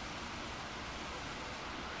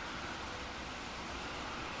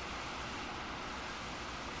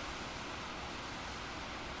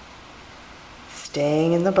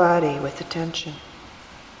 Staying in the body with attention.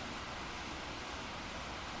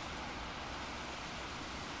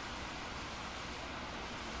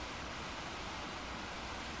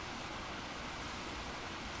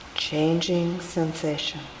 Changing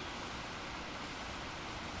sensation.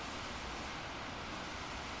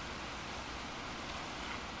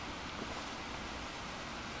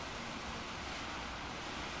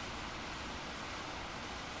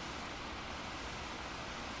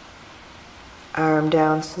 Arm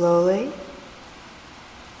down slowly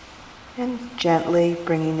and gently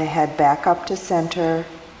bringing the head back up to center.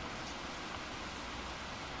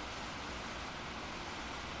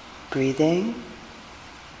 Breathing.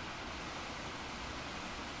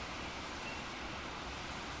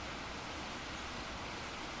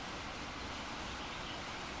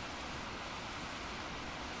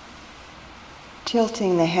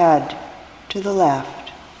 Tilting the head to the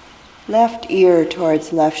left. Left ear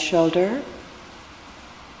towards left shoulder.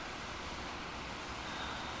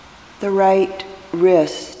 The right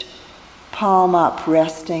wrist, palm up,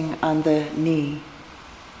 resting on the knee.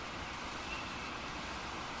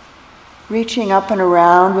 Reaching up and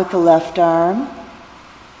around with the left arm,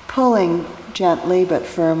 pulling gently but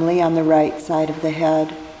firmly on the right side of the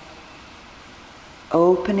head.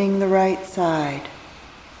 Opening the right side,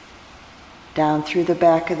 down through the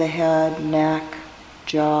back of the head, neck,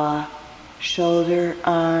 jaw, shoulder,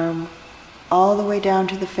 arm, all the way down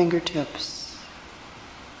to the fingertips.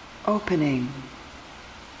 Opening.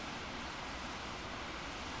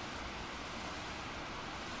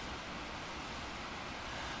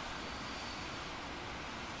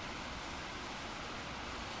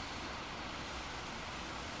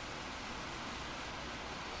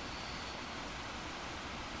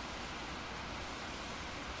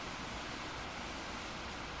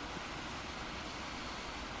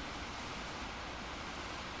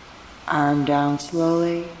 Arm down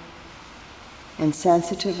slowly and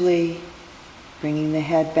sensitively bringing the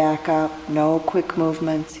head back up. No quick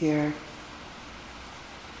movements here.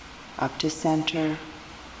 Up to center.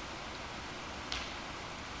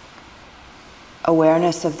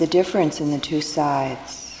 Awareness of the difference in the two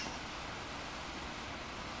sides.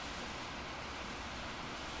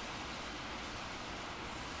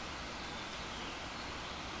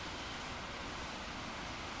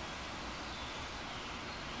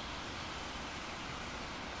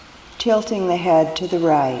 Tilting the head to the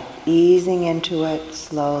right, easing into it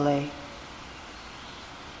slowly.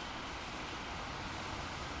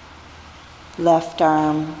 Left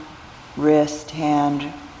arm, wrist,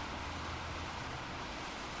 hand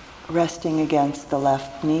resting against the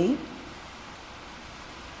left knee.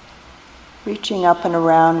 Reaching up and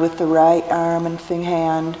around with the right arm and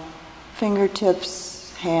hand,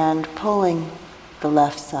 fingertips, hand pulling the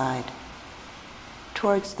left side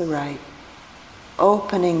towards the right.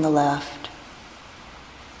 Opening the left,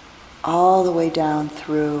 all the way down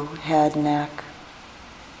through head, neck,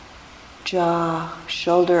 jaw,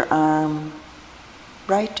 shoulder, arm,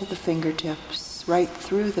 right to the fingertips, right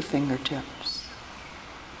through the fingertips.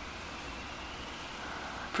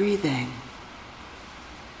 Breathing,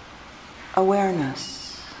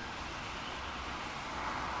 awareness.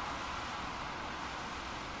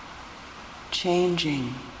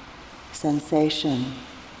 Changing sensation.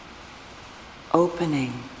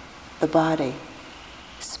 Opening the body,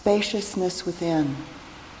 spaciousness within,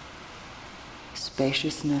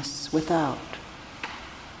 spaciousness without.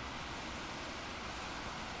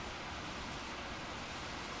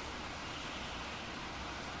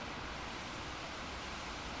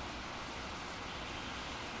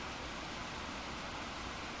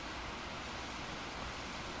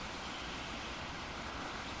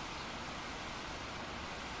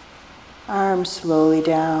 Arms slowly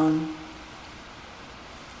down.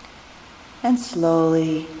 And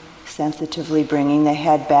slowly, sensitively bringing the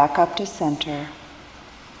head back up to center.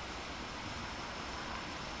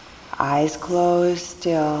 Eyes closed,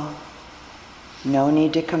 still. No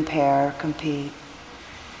need to compare or compete.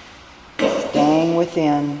 Staying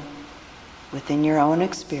within your own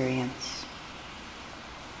experience.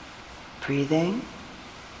 Breathing.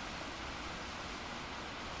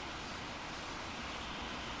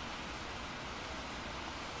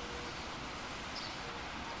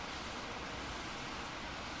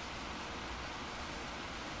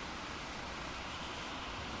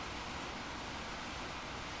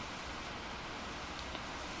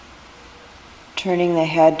 Turning the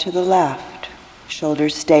head to the left,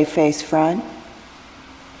 shoulders stay face front,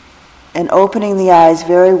 and opening the eyes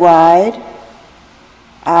very wide,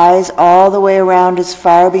 eyes all the way around as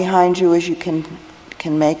far behind you as you can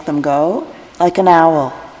make them go, like an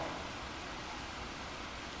owl.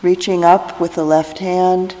 Reaching up with the left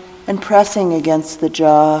hand and pressing against the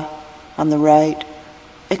jaw on the right,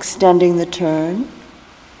 extending the turn,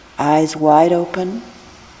 eyes wide open.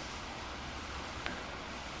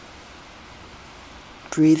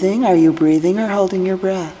 Breathing, are you breathing or holding your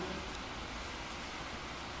breath?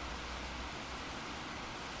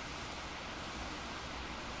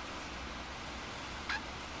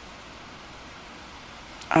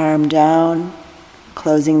 Arm down,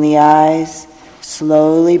 closing the eyes,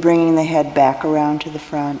 slowly bringing the head back around to the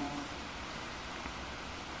front.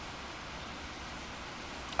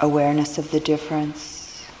 Awareness of the difference.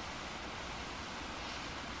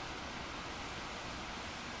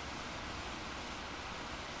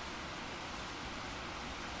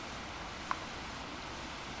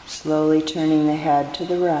 Slowly turning the head to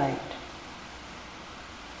the right.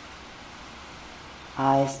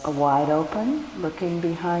 Eyes wide open, looking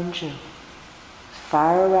behind you, as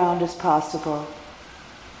far around as possible.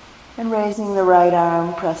 And raising the right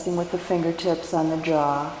arm, pressing with the fingertips on the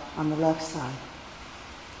jaw on the left side.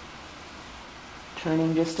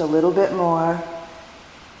 Turning just a little bit more.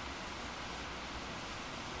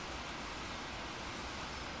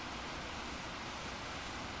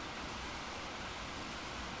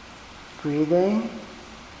 Breathing.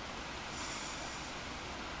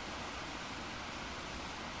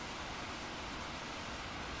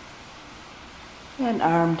 And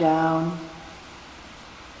arm down.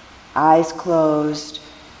 Eyes closed.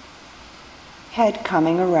 Head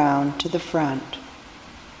coming around to the front.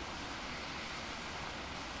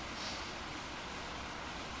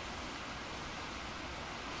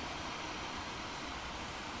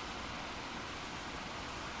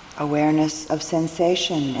 Awareness of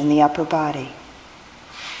sensation in the upper body.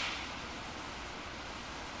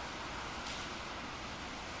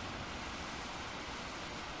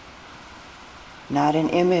 Not an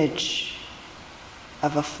image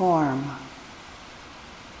of a form.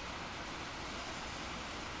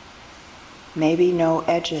 Maybe no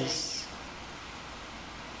edges.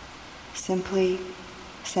 Simply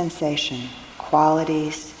sensation,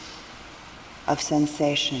 qualities of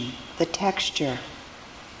sensation, the texture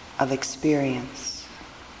of experience.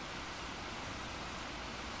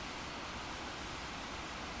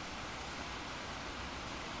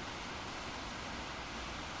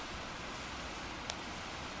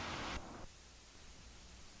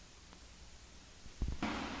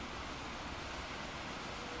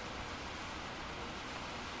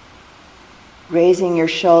 Raising your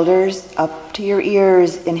shoulders up to your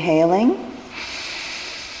ears, inhaling.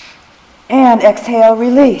 And exhale,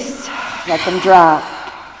 release. Let them drop.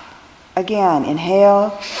 Again,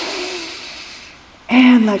 inhale.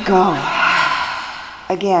 And let go.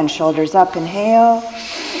 Again, shoulders up, inhale.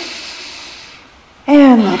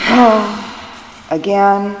 And let go.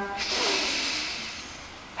 Again.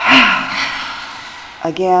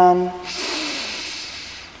 Again.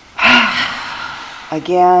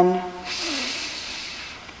 Again.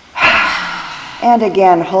 And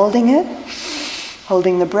again, holding it,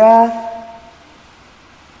 holding the breath,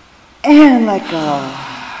 and let go.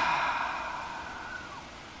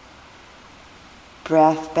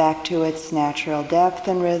 Breath back to its natural depth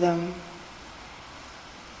and rhythm.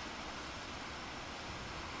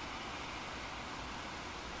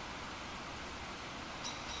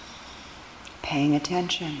 Paying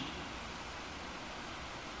attention.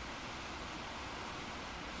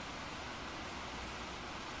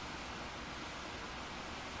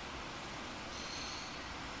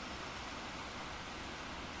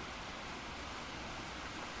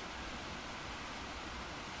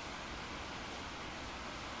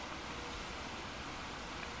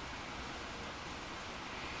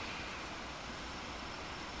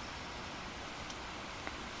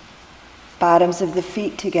 Bottoms of the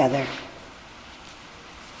feet together.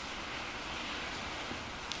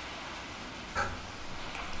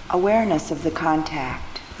 Awareness of the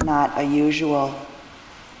contact, not a usual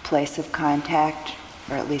place of contact,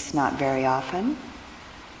 or at least not very often.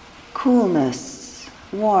 Coolness,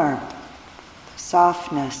 warmth,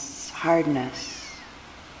 softness, hardness.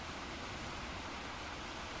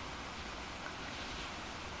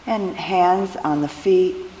 And hands on the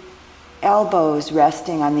feet, elbows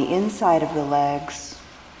resting on the inside of the legs.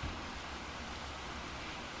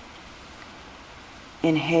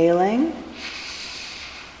 Inhaling.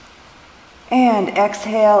 And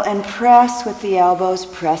exhale and press with the elbows,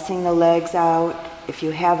 pressing the legs out. If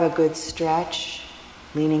you have a good stretch,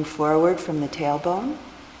 leaning forward from the tailbone.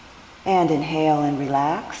 And inhale and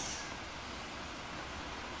relax.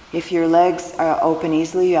 If your legs are open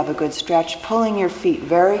easily, you have a good stretch, pulling your feet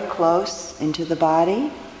very close into the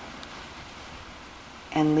body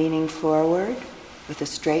and leaning forward with a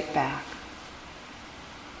straight back.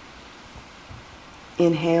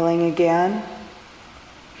 Inhaling again.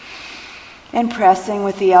 And pressing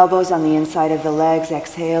with the elbows on the inside of the legs,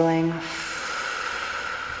 exhaling.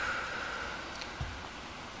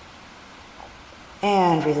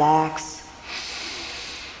 And relax.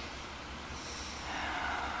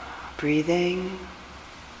 Breathing.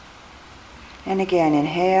 And again,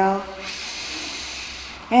 inhale.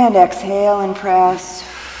 And exhale and press.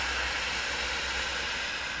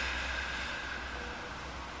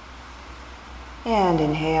 And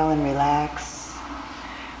inhale and relax.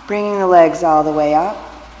 Bringing the legs all the way up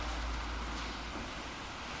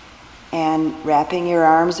and wrapping your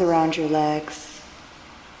arms around your legs,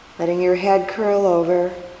 letting your head curl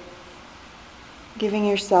over, giving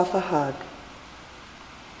yourself a hug.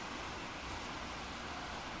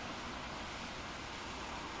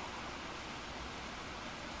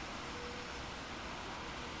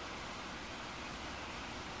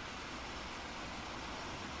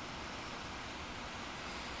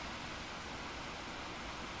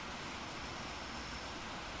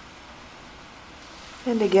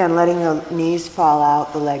 And again, letting the knees fall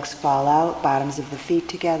out, the legs fall out, bottoms of the feet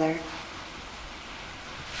together.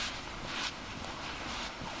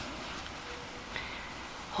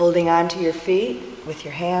 Holding on to your feet with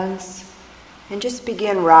your hands, and just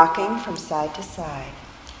begin rocking from side to side.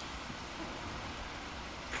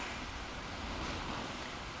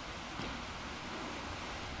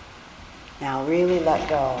 Now really let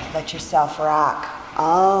go. Let yourself rock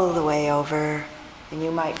all the way over. And you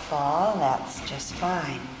might fall, and that's just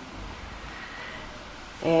fine.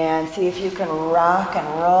 And see if you can rock and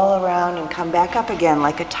roll around and come back up again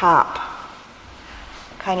like a top.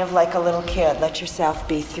 Kind of like a little kid. Let yourself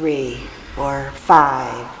be 3 or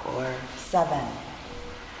 5 or 7.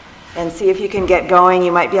 And see if you can get going.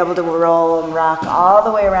 You might be able to roll and rock all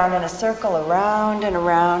the way around in a circle, around and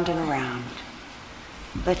around and around.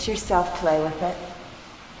 Let yourself play with it.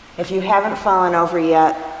 If you haven't fallen over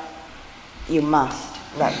yet, you must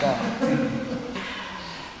let go.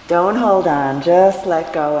 Don't hold on, just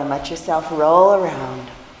let go and let yourself roll around.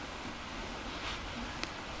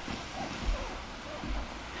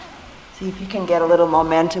 See if you can get a little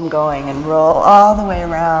momentum going and roll all the way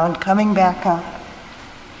around, coming back up.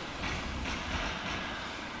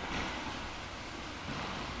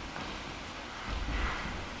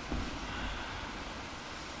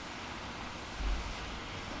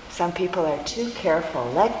 Some people are too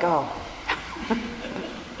careful. Let go.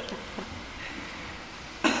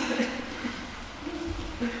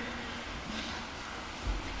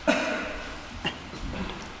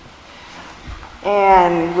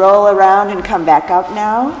 And roll around and come back up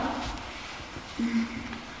now.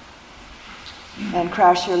 And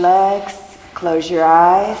cross your legs, close your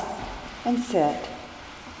eyes, and sit.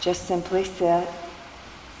 Just simply sit,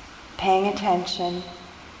 paying attention.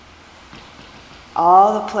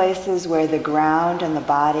 All the places where the ground and the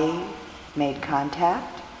body made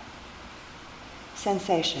contact.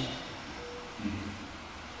 Sensation.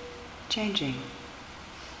 Changing.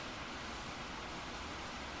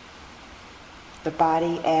 The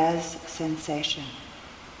body as sensation.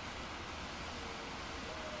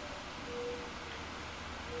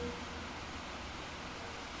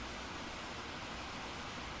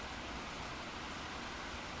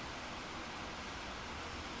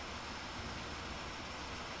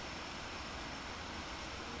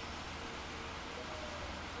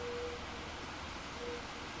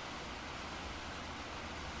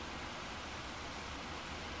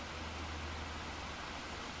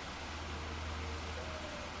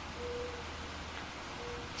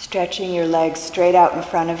 Stretching your legs straight out in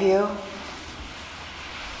front of you.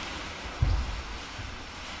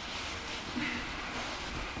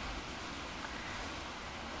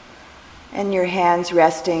 And your hands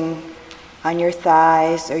resting on your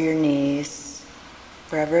thighs or your knees,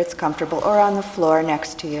 wherever it's comfortable, or on the floor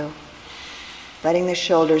next to you. Letting the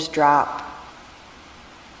shoulders drop.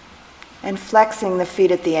 And flexing the feet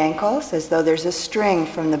at the ankles as though there's a string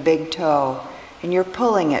from the big toe and you're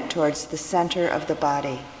pulling it towards the center of the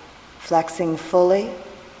body. Flexing fully.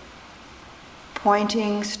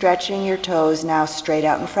 Pointing, stretching your toes now straight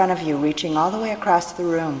out in front of you, reaching all the way across the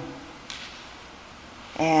room.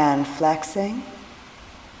 And flexing.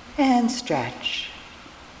 And stretch.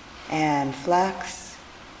 And flex.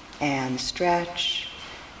 And stretch.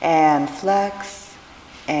 And flex.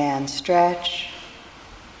 And stretch.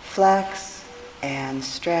 Flex. And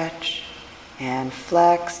stretch. And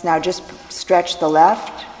flex. Now just stretch the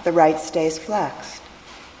left, the right stays flexed.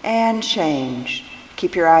 And change.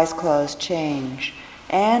 Keep your eyes closed. Change.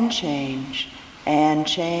 And change. And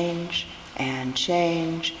change. And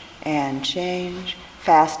change. And change.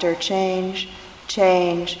 Faster. Change.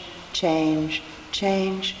 Change. Change.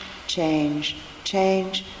 Change. Change.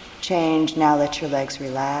 Change. Change. Now let your legs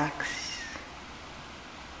relax.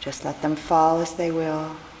 Just let them fall as they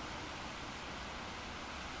will.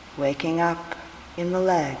 Waking up in the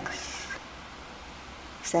legs.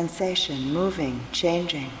 Sensation, moving,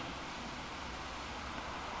 changing.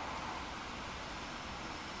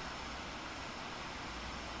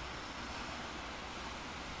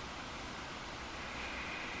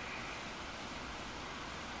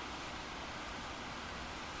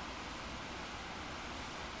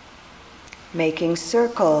 Making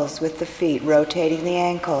circles with the feet, rotating the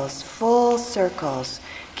ankles, full circles.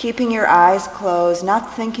 Keeping your eyes closed,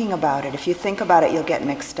 not thinking about it. If you think about it, you'll get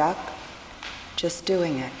mixed up. Just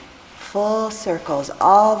doing it. Full circles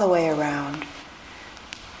all the way around.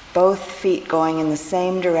 Both feet going in the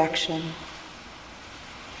same direction.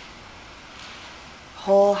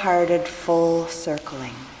 Wholehearted, full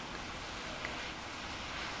circling.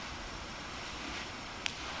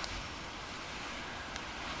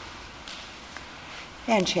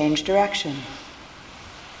 And change direction.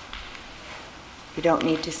 You don't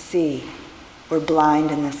need to see. We're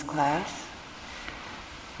blind in this class.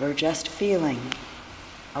 We're just feeling.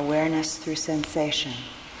 Awareness through sensation.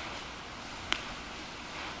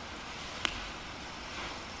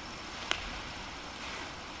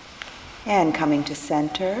 And coming to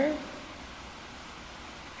center.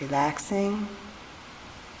 Relaxing.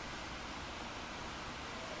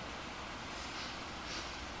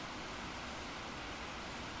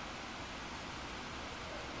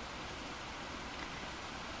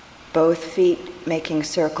 Both feet making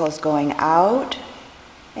circles going out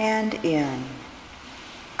and in,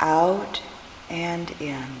 out and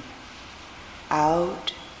in,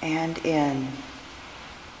 out and in.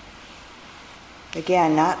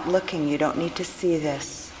 Again, not looking, you don't need to see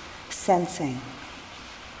this, sensing.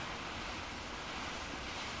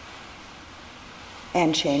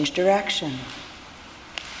 And change direction.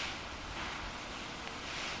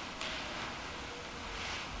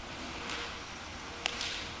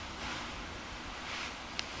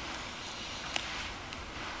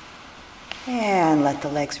 And let the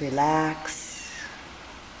legs relax.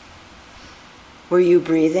 Were you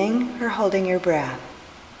breathing or holding your breath?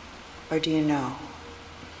 Or do you know?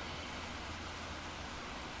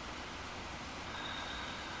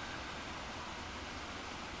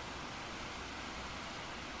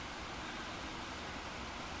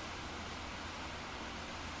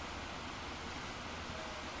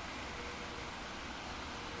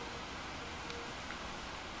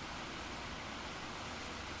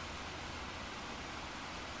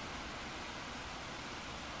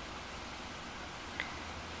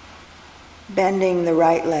 Bending the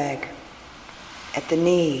right leg at the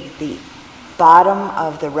knee, the bottom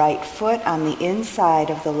of the right foot on the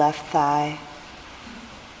inside of the left thigh.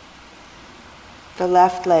 The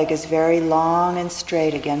left leg is very long and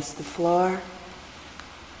straight against the floor.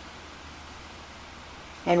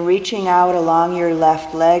 And reaching out along your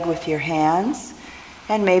left leg with your hands,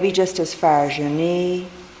 and maybe just as far as your knee,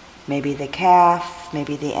 maybe the calf,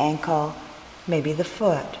 maybe the ankle, maybe the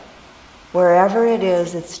foot. Wherever it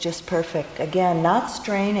is, it's just perfect. Again, not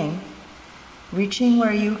straining, reaching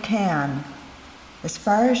where you can, as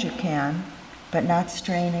far as you can, but not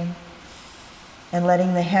straining. And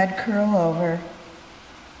letting the head curl over.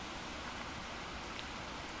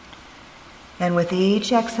 And with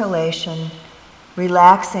each exhalation,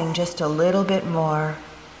 relaxing just a little bit more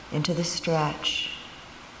into the stretch.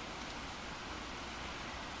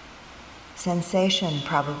 Sensation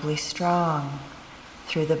probably strong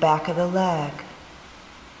through the back of the leg,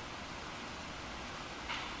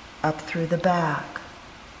 up through the back.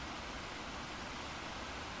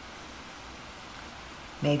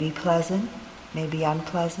 Maybe pleasant, maybe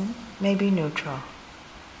unpleasant, maybe neutral.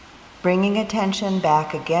 Bringing attention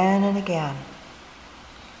back again and again.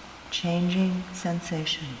 Changing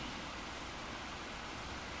sensation.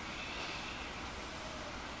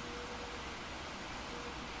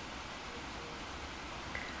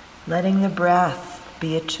 Letting the breath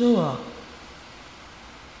be a tool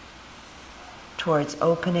towards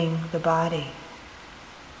opening the body.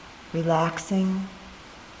 Relaxing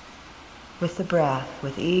with the breath,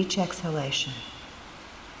 with each exhalation.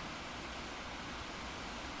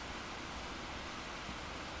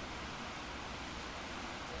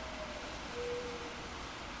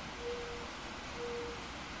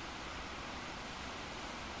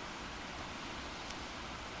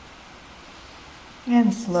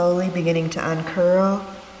 And slowly beginning to uncurl,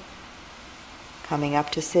 coming up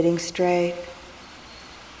to sitting straight,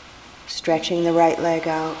 stretching the right leg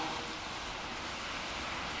out.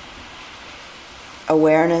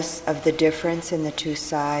 Awareness of the difference in the two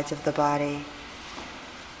sides of the body.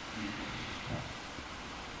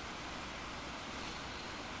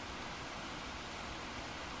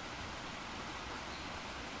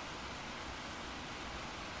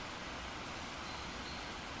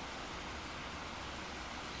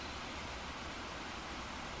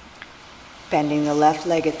 Bending the left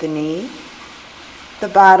leg at the knee, the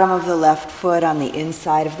bottom of the left foot on the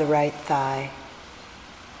inside of the right thigh.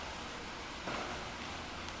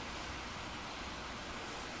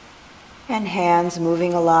 And hands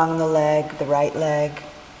moving along the leg, the right leg,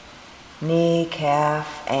 knee,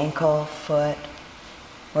 calf, ankle, foot,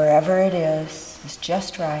 wherever it is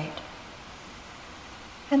just right.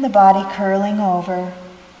 And the body curling over,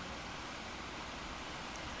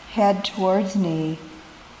 head towards knee,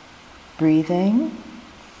 breathing,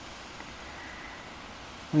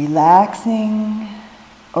 relaxing,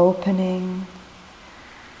 opening,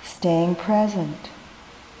 staying present.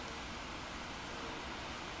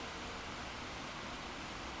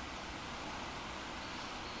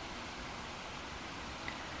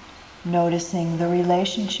 Noticing the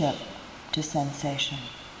relationship to sensation.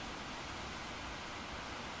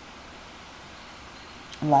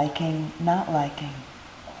 Liking, not liking.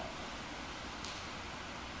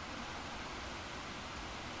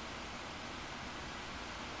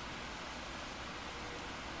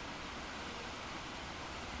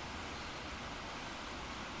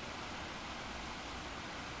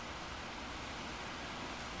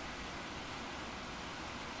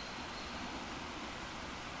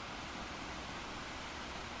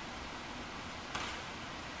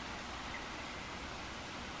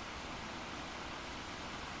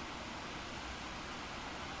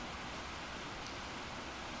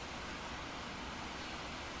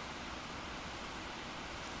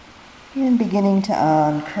 And beginning to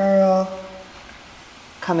uncurl,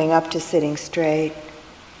 coming up to sitting straight,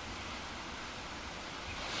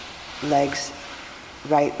 legs,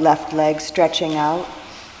 left leg stretching out,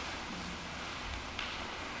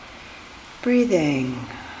 breathing.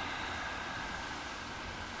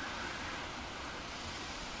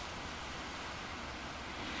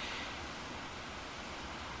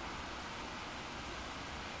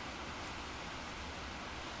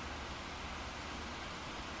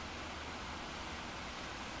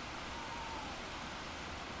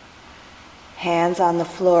 Hands on the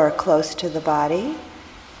floor close to the body,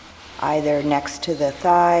 either next to the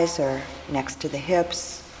thighs or next to the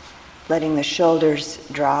hips, letting the shoulders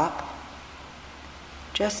drop.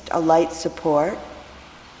 Just a light support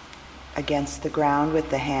against the ground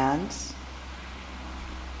with the hands.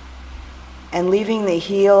 And leaving the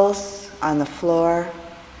heels on the floor,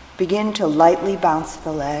 begin to lightly bounce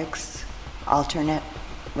the legs, alternate,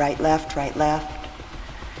 right, left, right, left.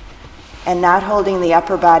 And not holding the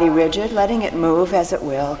upper body rigid, letting it move as it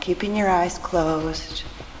will, keeping your eyes closed,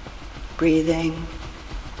 breathing,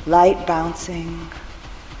 light bouncing,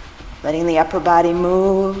 letting the upper body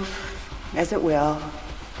move as it will.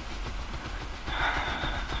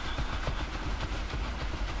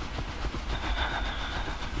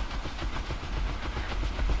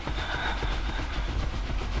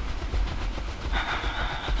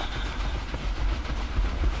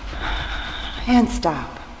 And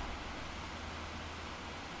stop.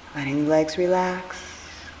 Letting the legs relax,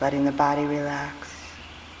 letting the body relax.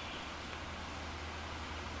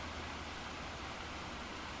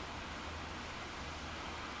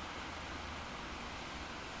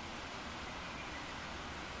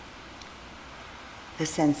 The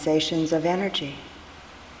sensations of energy.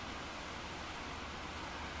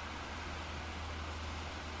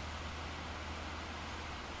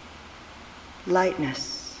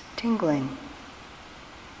 Lightness, tingling.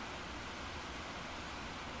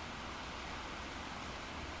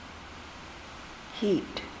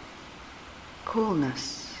 heat,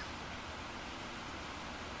 coolness.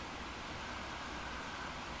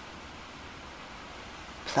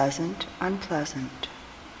 Pleasant, unpleasant.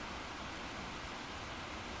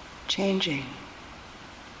 Changing,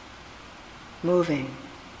 moving.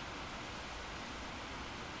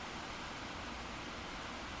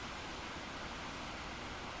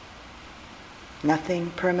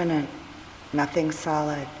 Nothing permanent, nothing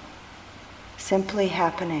solid. Simply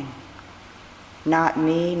happening. Not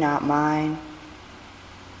me, not mine.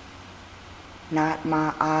 Not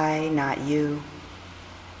my I, not you.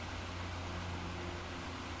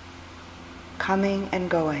 Coming and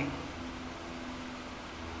going.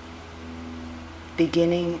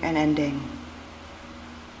 Beginning and ending.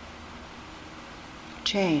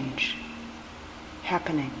 Change.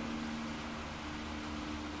 Happening.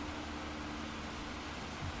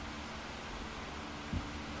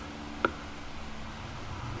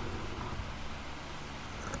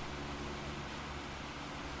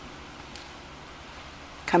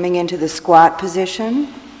 Coming into the squat position.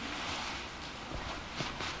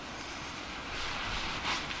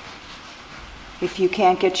 If you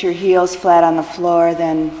can't get your heels flat on the floor,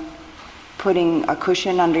 then putting a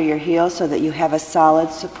cushion under your heels so that you have a solid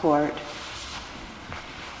support.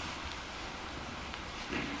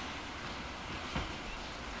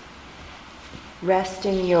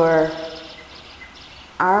 Resting your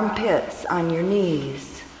armpits on your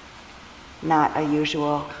knees, not a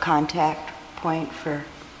usual contact point for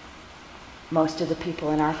most of the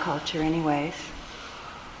people in our culture anyways.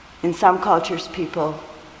 In some cultures, people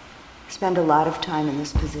spend a lot of time in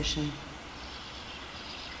this position.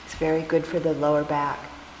 It's very good for the lower back.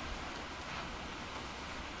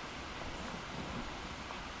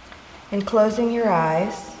 And closing your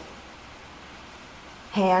eyes,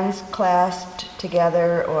 hands clasped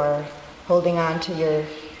together or holding on to your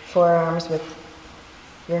forearms with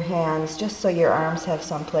your hands, just so your arms have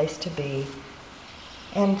some place to be.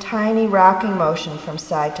 And tiny rocking motion from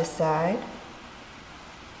side to side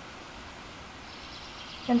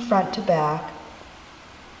and front to back.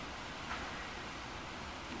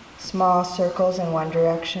 Small circles in one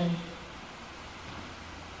direction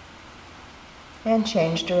and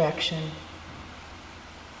change direction.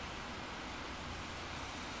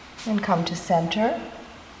 And come to center.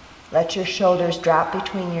 Let your shoulders drop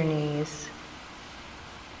between your knees.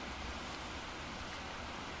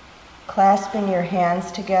 Clasping your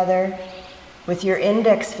hands together with your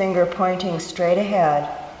index finger pointing straight ahead.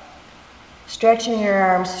 Stretching your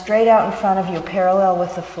arms straight out in front of you, parallel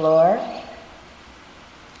with the floor.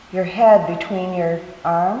 Your head between your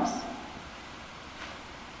arms.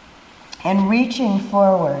 And reaching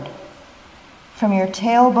forward from your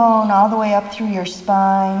tailbone all the way up through your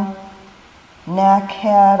spine, neck,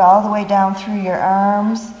 head, all the way down through your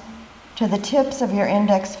arms to the tips of your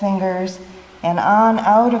index fingers and on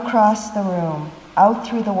out across the room, out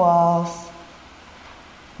through the walls.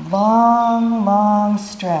 Long, long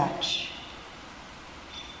stretch.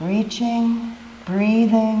 Reaching,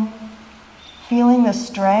 breathing, feeling the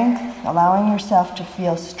strength, allowing yourself to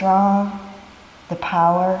feel strong, the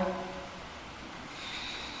power.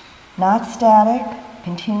 Not static,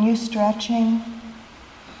 continue stretching,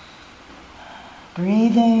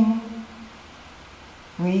 breathing,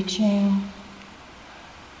 reaching.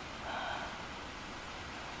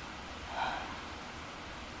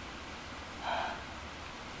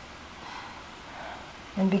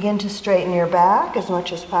 And begin to straighten your back as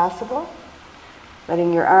much as possible.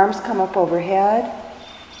 Letting your arms come up overhead.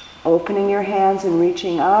 Opening your hands and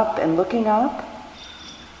reaching up and looking up.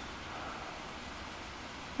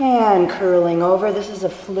 And curling over. This is a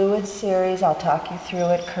fluid series. I'll talk you through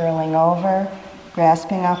it. Curling over.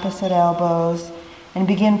 Grasping opposite elbows. And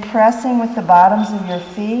begin pressing with the bottoms of your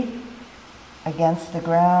feet against the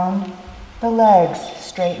ground. The legs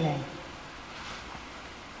straightening.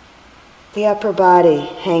 The upper body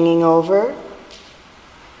hanging over.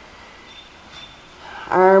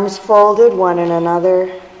 Arms folded, one in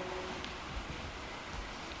another.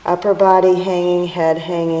 Upper body hanging, head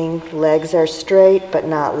hanging. Legs are straight but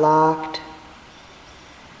not locked.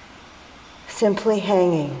 Simply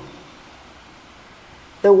hanging.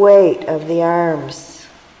 The weight of the arms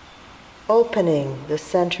opening the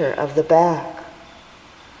center of the back.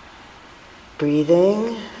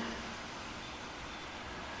 Breathing.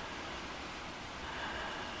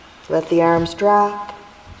 Let the arms drop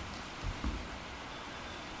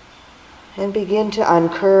and begin to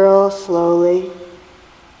uncurl slowly.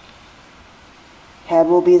 Head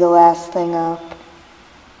will be the last thing up.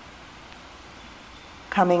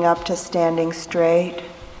 Coming up to standing straight.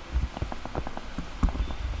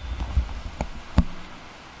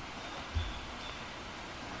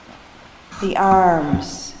 The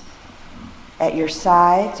arms at your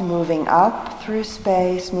sides, moving up through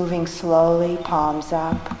space, moving slowly, palms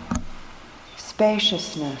up.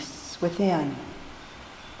 Spaciousness within.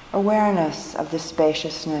 Awareness of the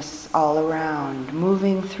spaciousness all around,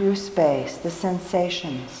 moving through space, the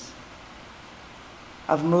sensations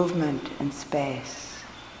of movement in space.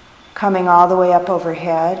 Coming all the way up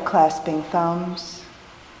overhead, clasping thumbs.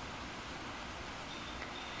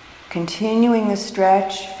 Continuing the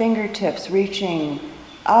stretch, fingertips reaching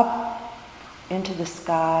up into the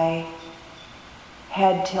sky,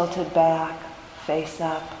 head tilted back, face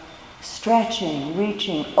up. Stretching,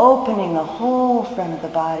 reaching, opening the whole front of the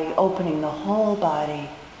body, opening the whole body.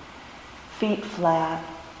 Feet flat.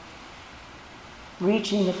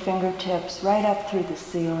 Reaching the fingertips right up through the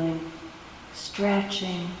ceiling.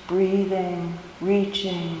 Stretching, breathing,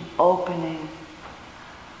 reaching, opening.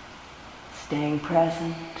 Staying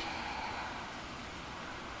present.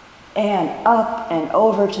 And up and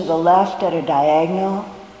over to the left at a diagonal.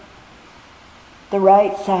 The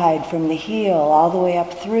right side from the heel all the way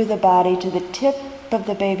up through the body to the tip of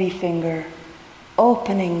the baby finger,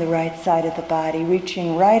 opening the right side of the body,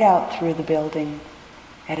 reaching right out through the building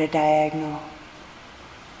at a diagonal.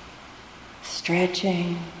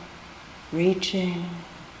 Stretching, reaching,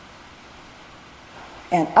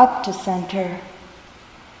 and up to center,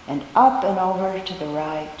 and up and over to the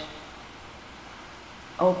right,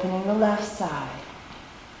 opening the left side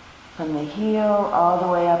from the heel all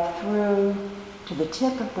the way up through to the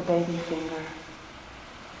tip of the baby finger.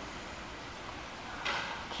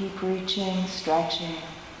 Keep reaching, stretching.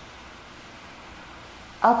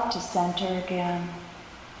 Up to center again.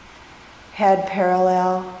 Head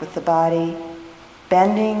parallel with the body.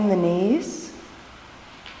 Bending the knees.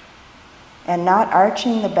 And not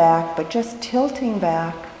arching the back, but just tilting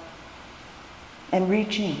back and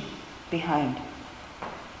reaching behind.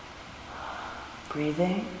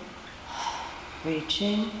 Breathing.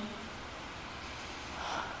 Reaching.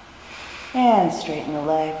 And straighten the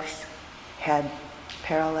legs, head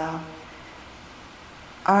parallel.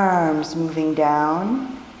 Arms moving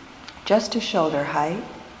down, just to shoulder height.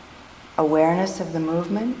 Awareness of the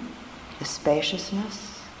movement, the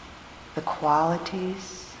spaciousness, the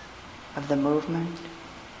qualities of the movement.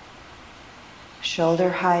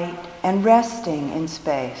 Shoulder height and resting in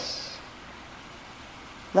space.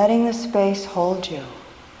 Letting the space hold you.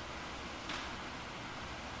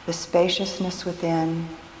 The spaciousness within.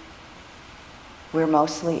 We're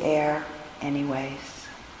mostly air anyways.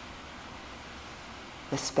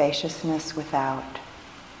 The spaciousness without.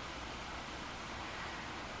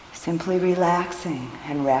 Simply relaxing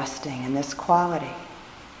and resting in this quality.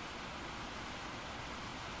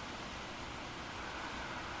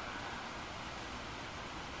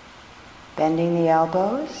 Bending the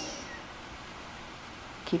elbows.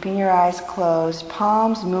 Keeping your eyes closed,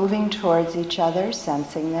 palms moving towards each other,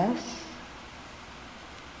 sensing this.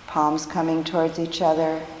 Palms coming towards each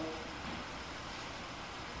other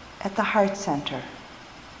at the heart center,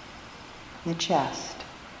 the chest.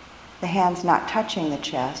 The hands not touching the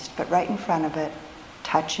chest, but right in front of it,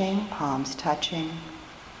 touching, palms touching.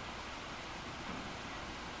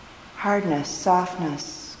 Hardness,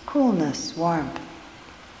 softness, coolness, warmth.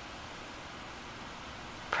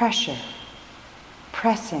 Pressure,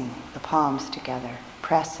 pressing the palms together,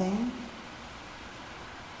 pressing.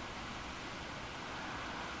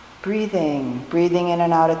 Breathing, breathing in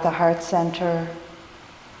and out at the heart center.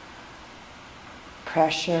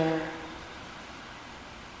 Pressure.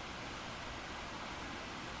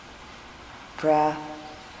 Breath.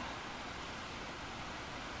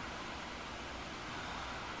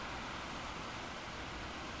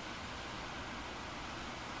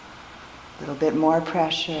 A little bit more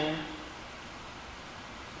pressure.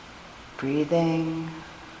 Breathing.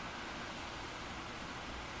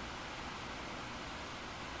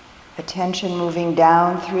 Attention moving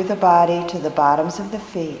down through the body to the bottoms of the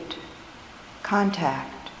feet.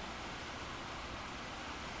 Contact.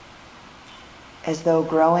 As though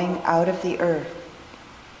growing out of the earth.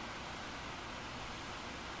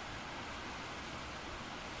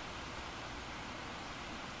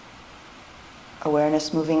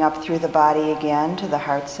 Awareness moving up through the body again to the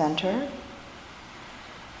heart center.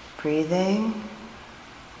 Breathing.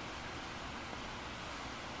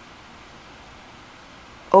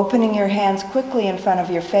 Opening your hands quickly in front of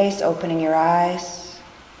your face, opening your eyes.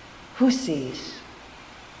 Who sees?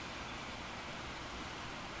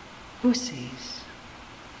 Who sees?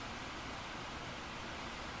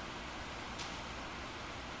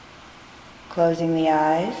 Closing the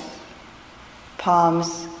eyes,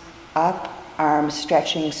 palms up, arms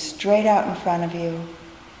stretching straight out in front of you,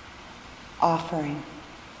 offering.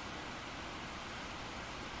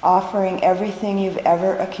 offering everything you've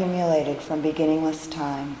ever accumulated from beginningless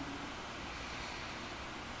time,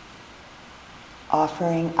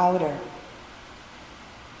 offering outer,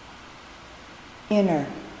 inner,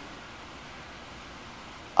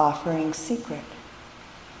 offering secret,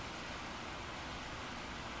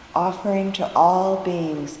 offering to all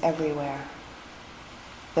beings everywhere,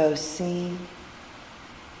 those seen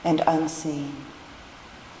and unseen,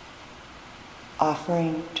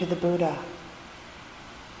 offering to the Buddha,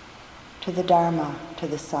 to the Dharma, to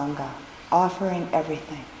the Sangha, offering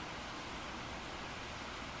everything.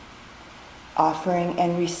 Offering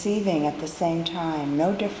and receiving at the same time,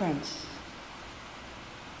 no difference.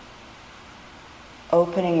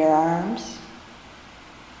 Opening your arms,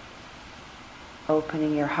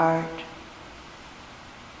 opening your heart,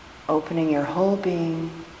 opening your whole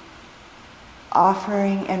being,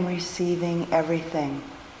 offering and receiving everything,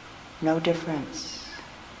 no difference.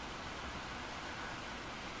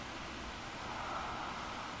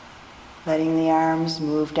 Letting the arms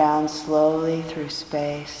move down slowly through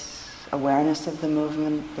space, awareness of the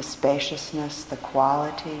movement, the spaciousness, the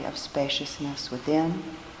quality of spaciousness within,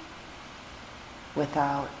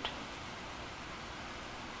 without.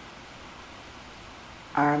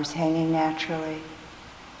 Arms hanging naturally,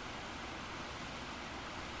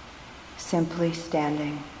 simply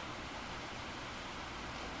standing.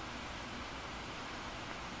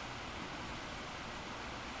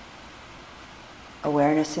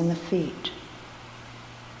 Awareness in the feet.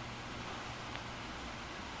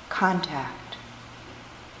 Contact.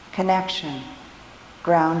 Connection.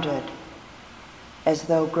 Grounded. As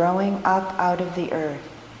though growing up out of the earth.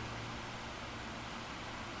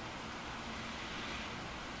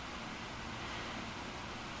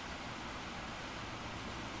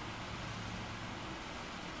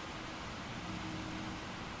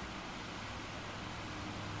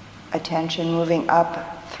 Attention moving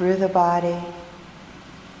up through the body,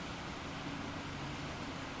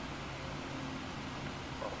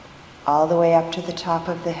 all the way up to the top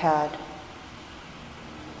of the head.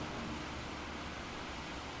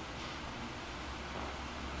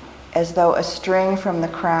 As though a string from the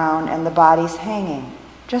crown and the body's hanging,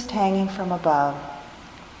 just hanging from above.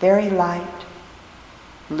 Very light,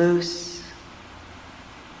 loose,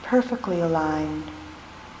 perfectly aligned.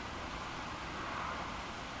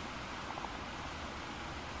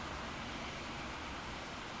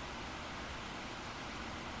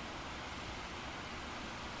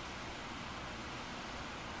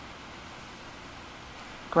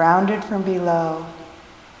 Grounded from below,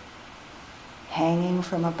 hanging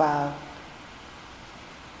from above,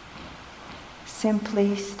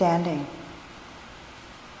 simply standing,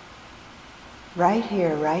 right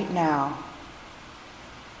here, right now.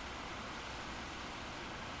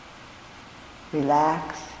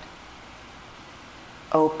 Relaxed,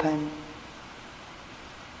 open,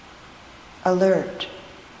 alert,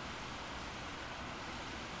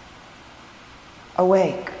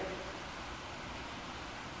 awake.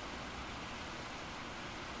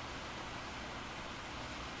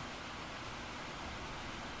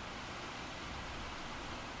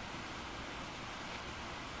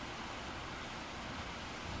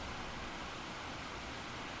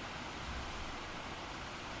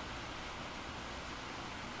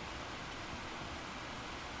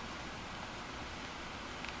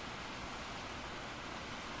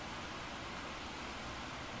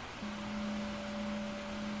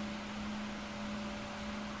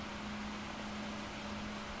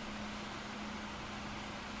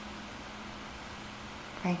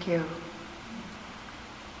 Thank you.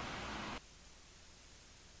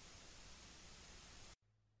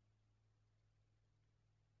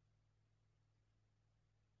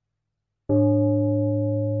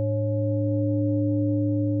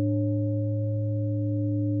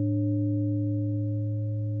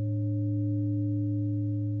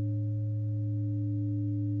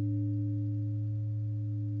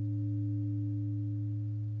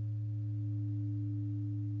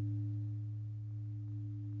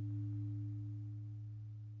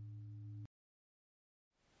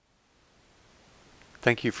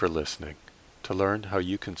 Thank you for listening. To learn how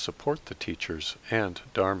you can support the teachers and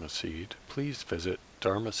Dharma Seed, please visit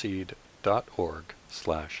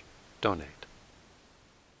dharmaseed.org/donate.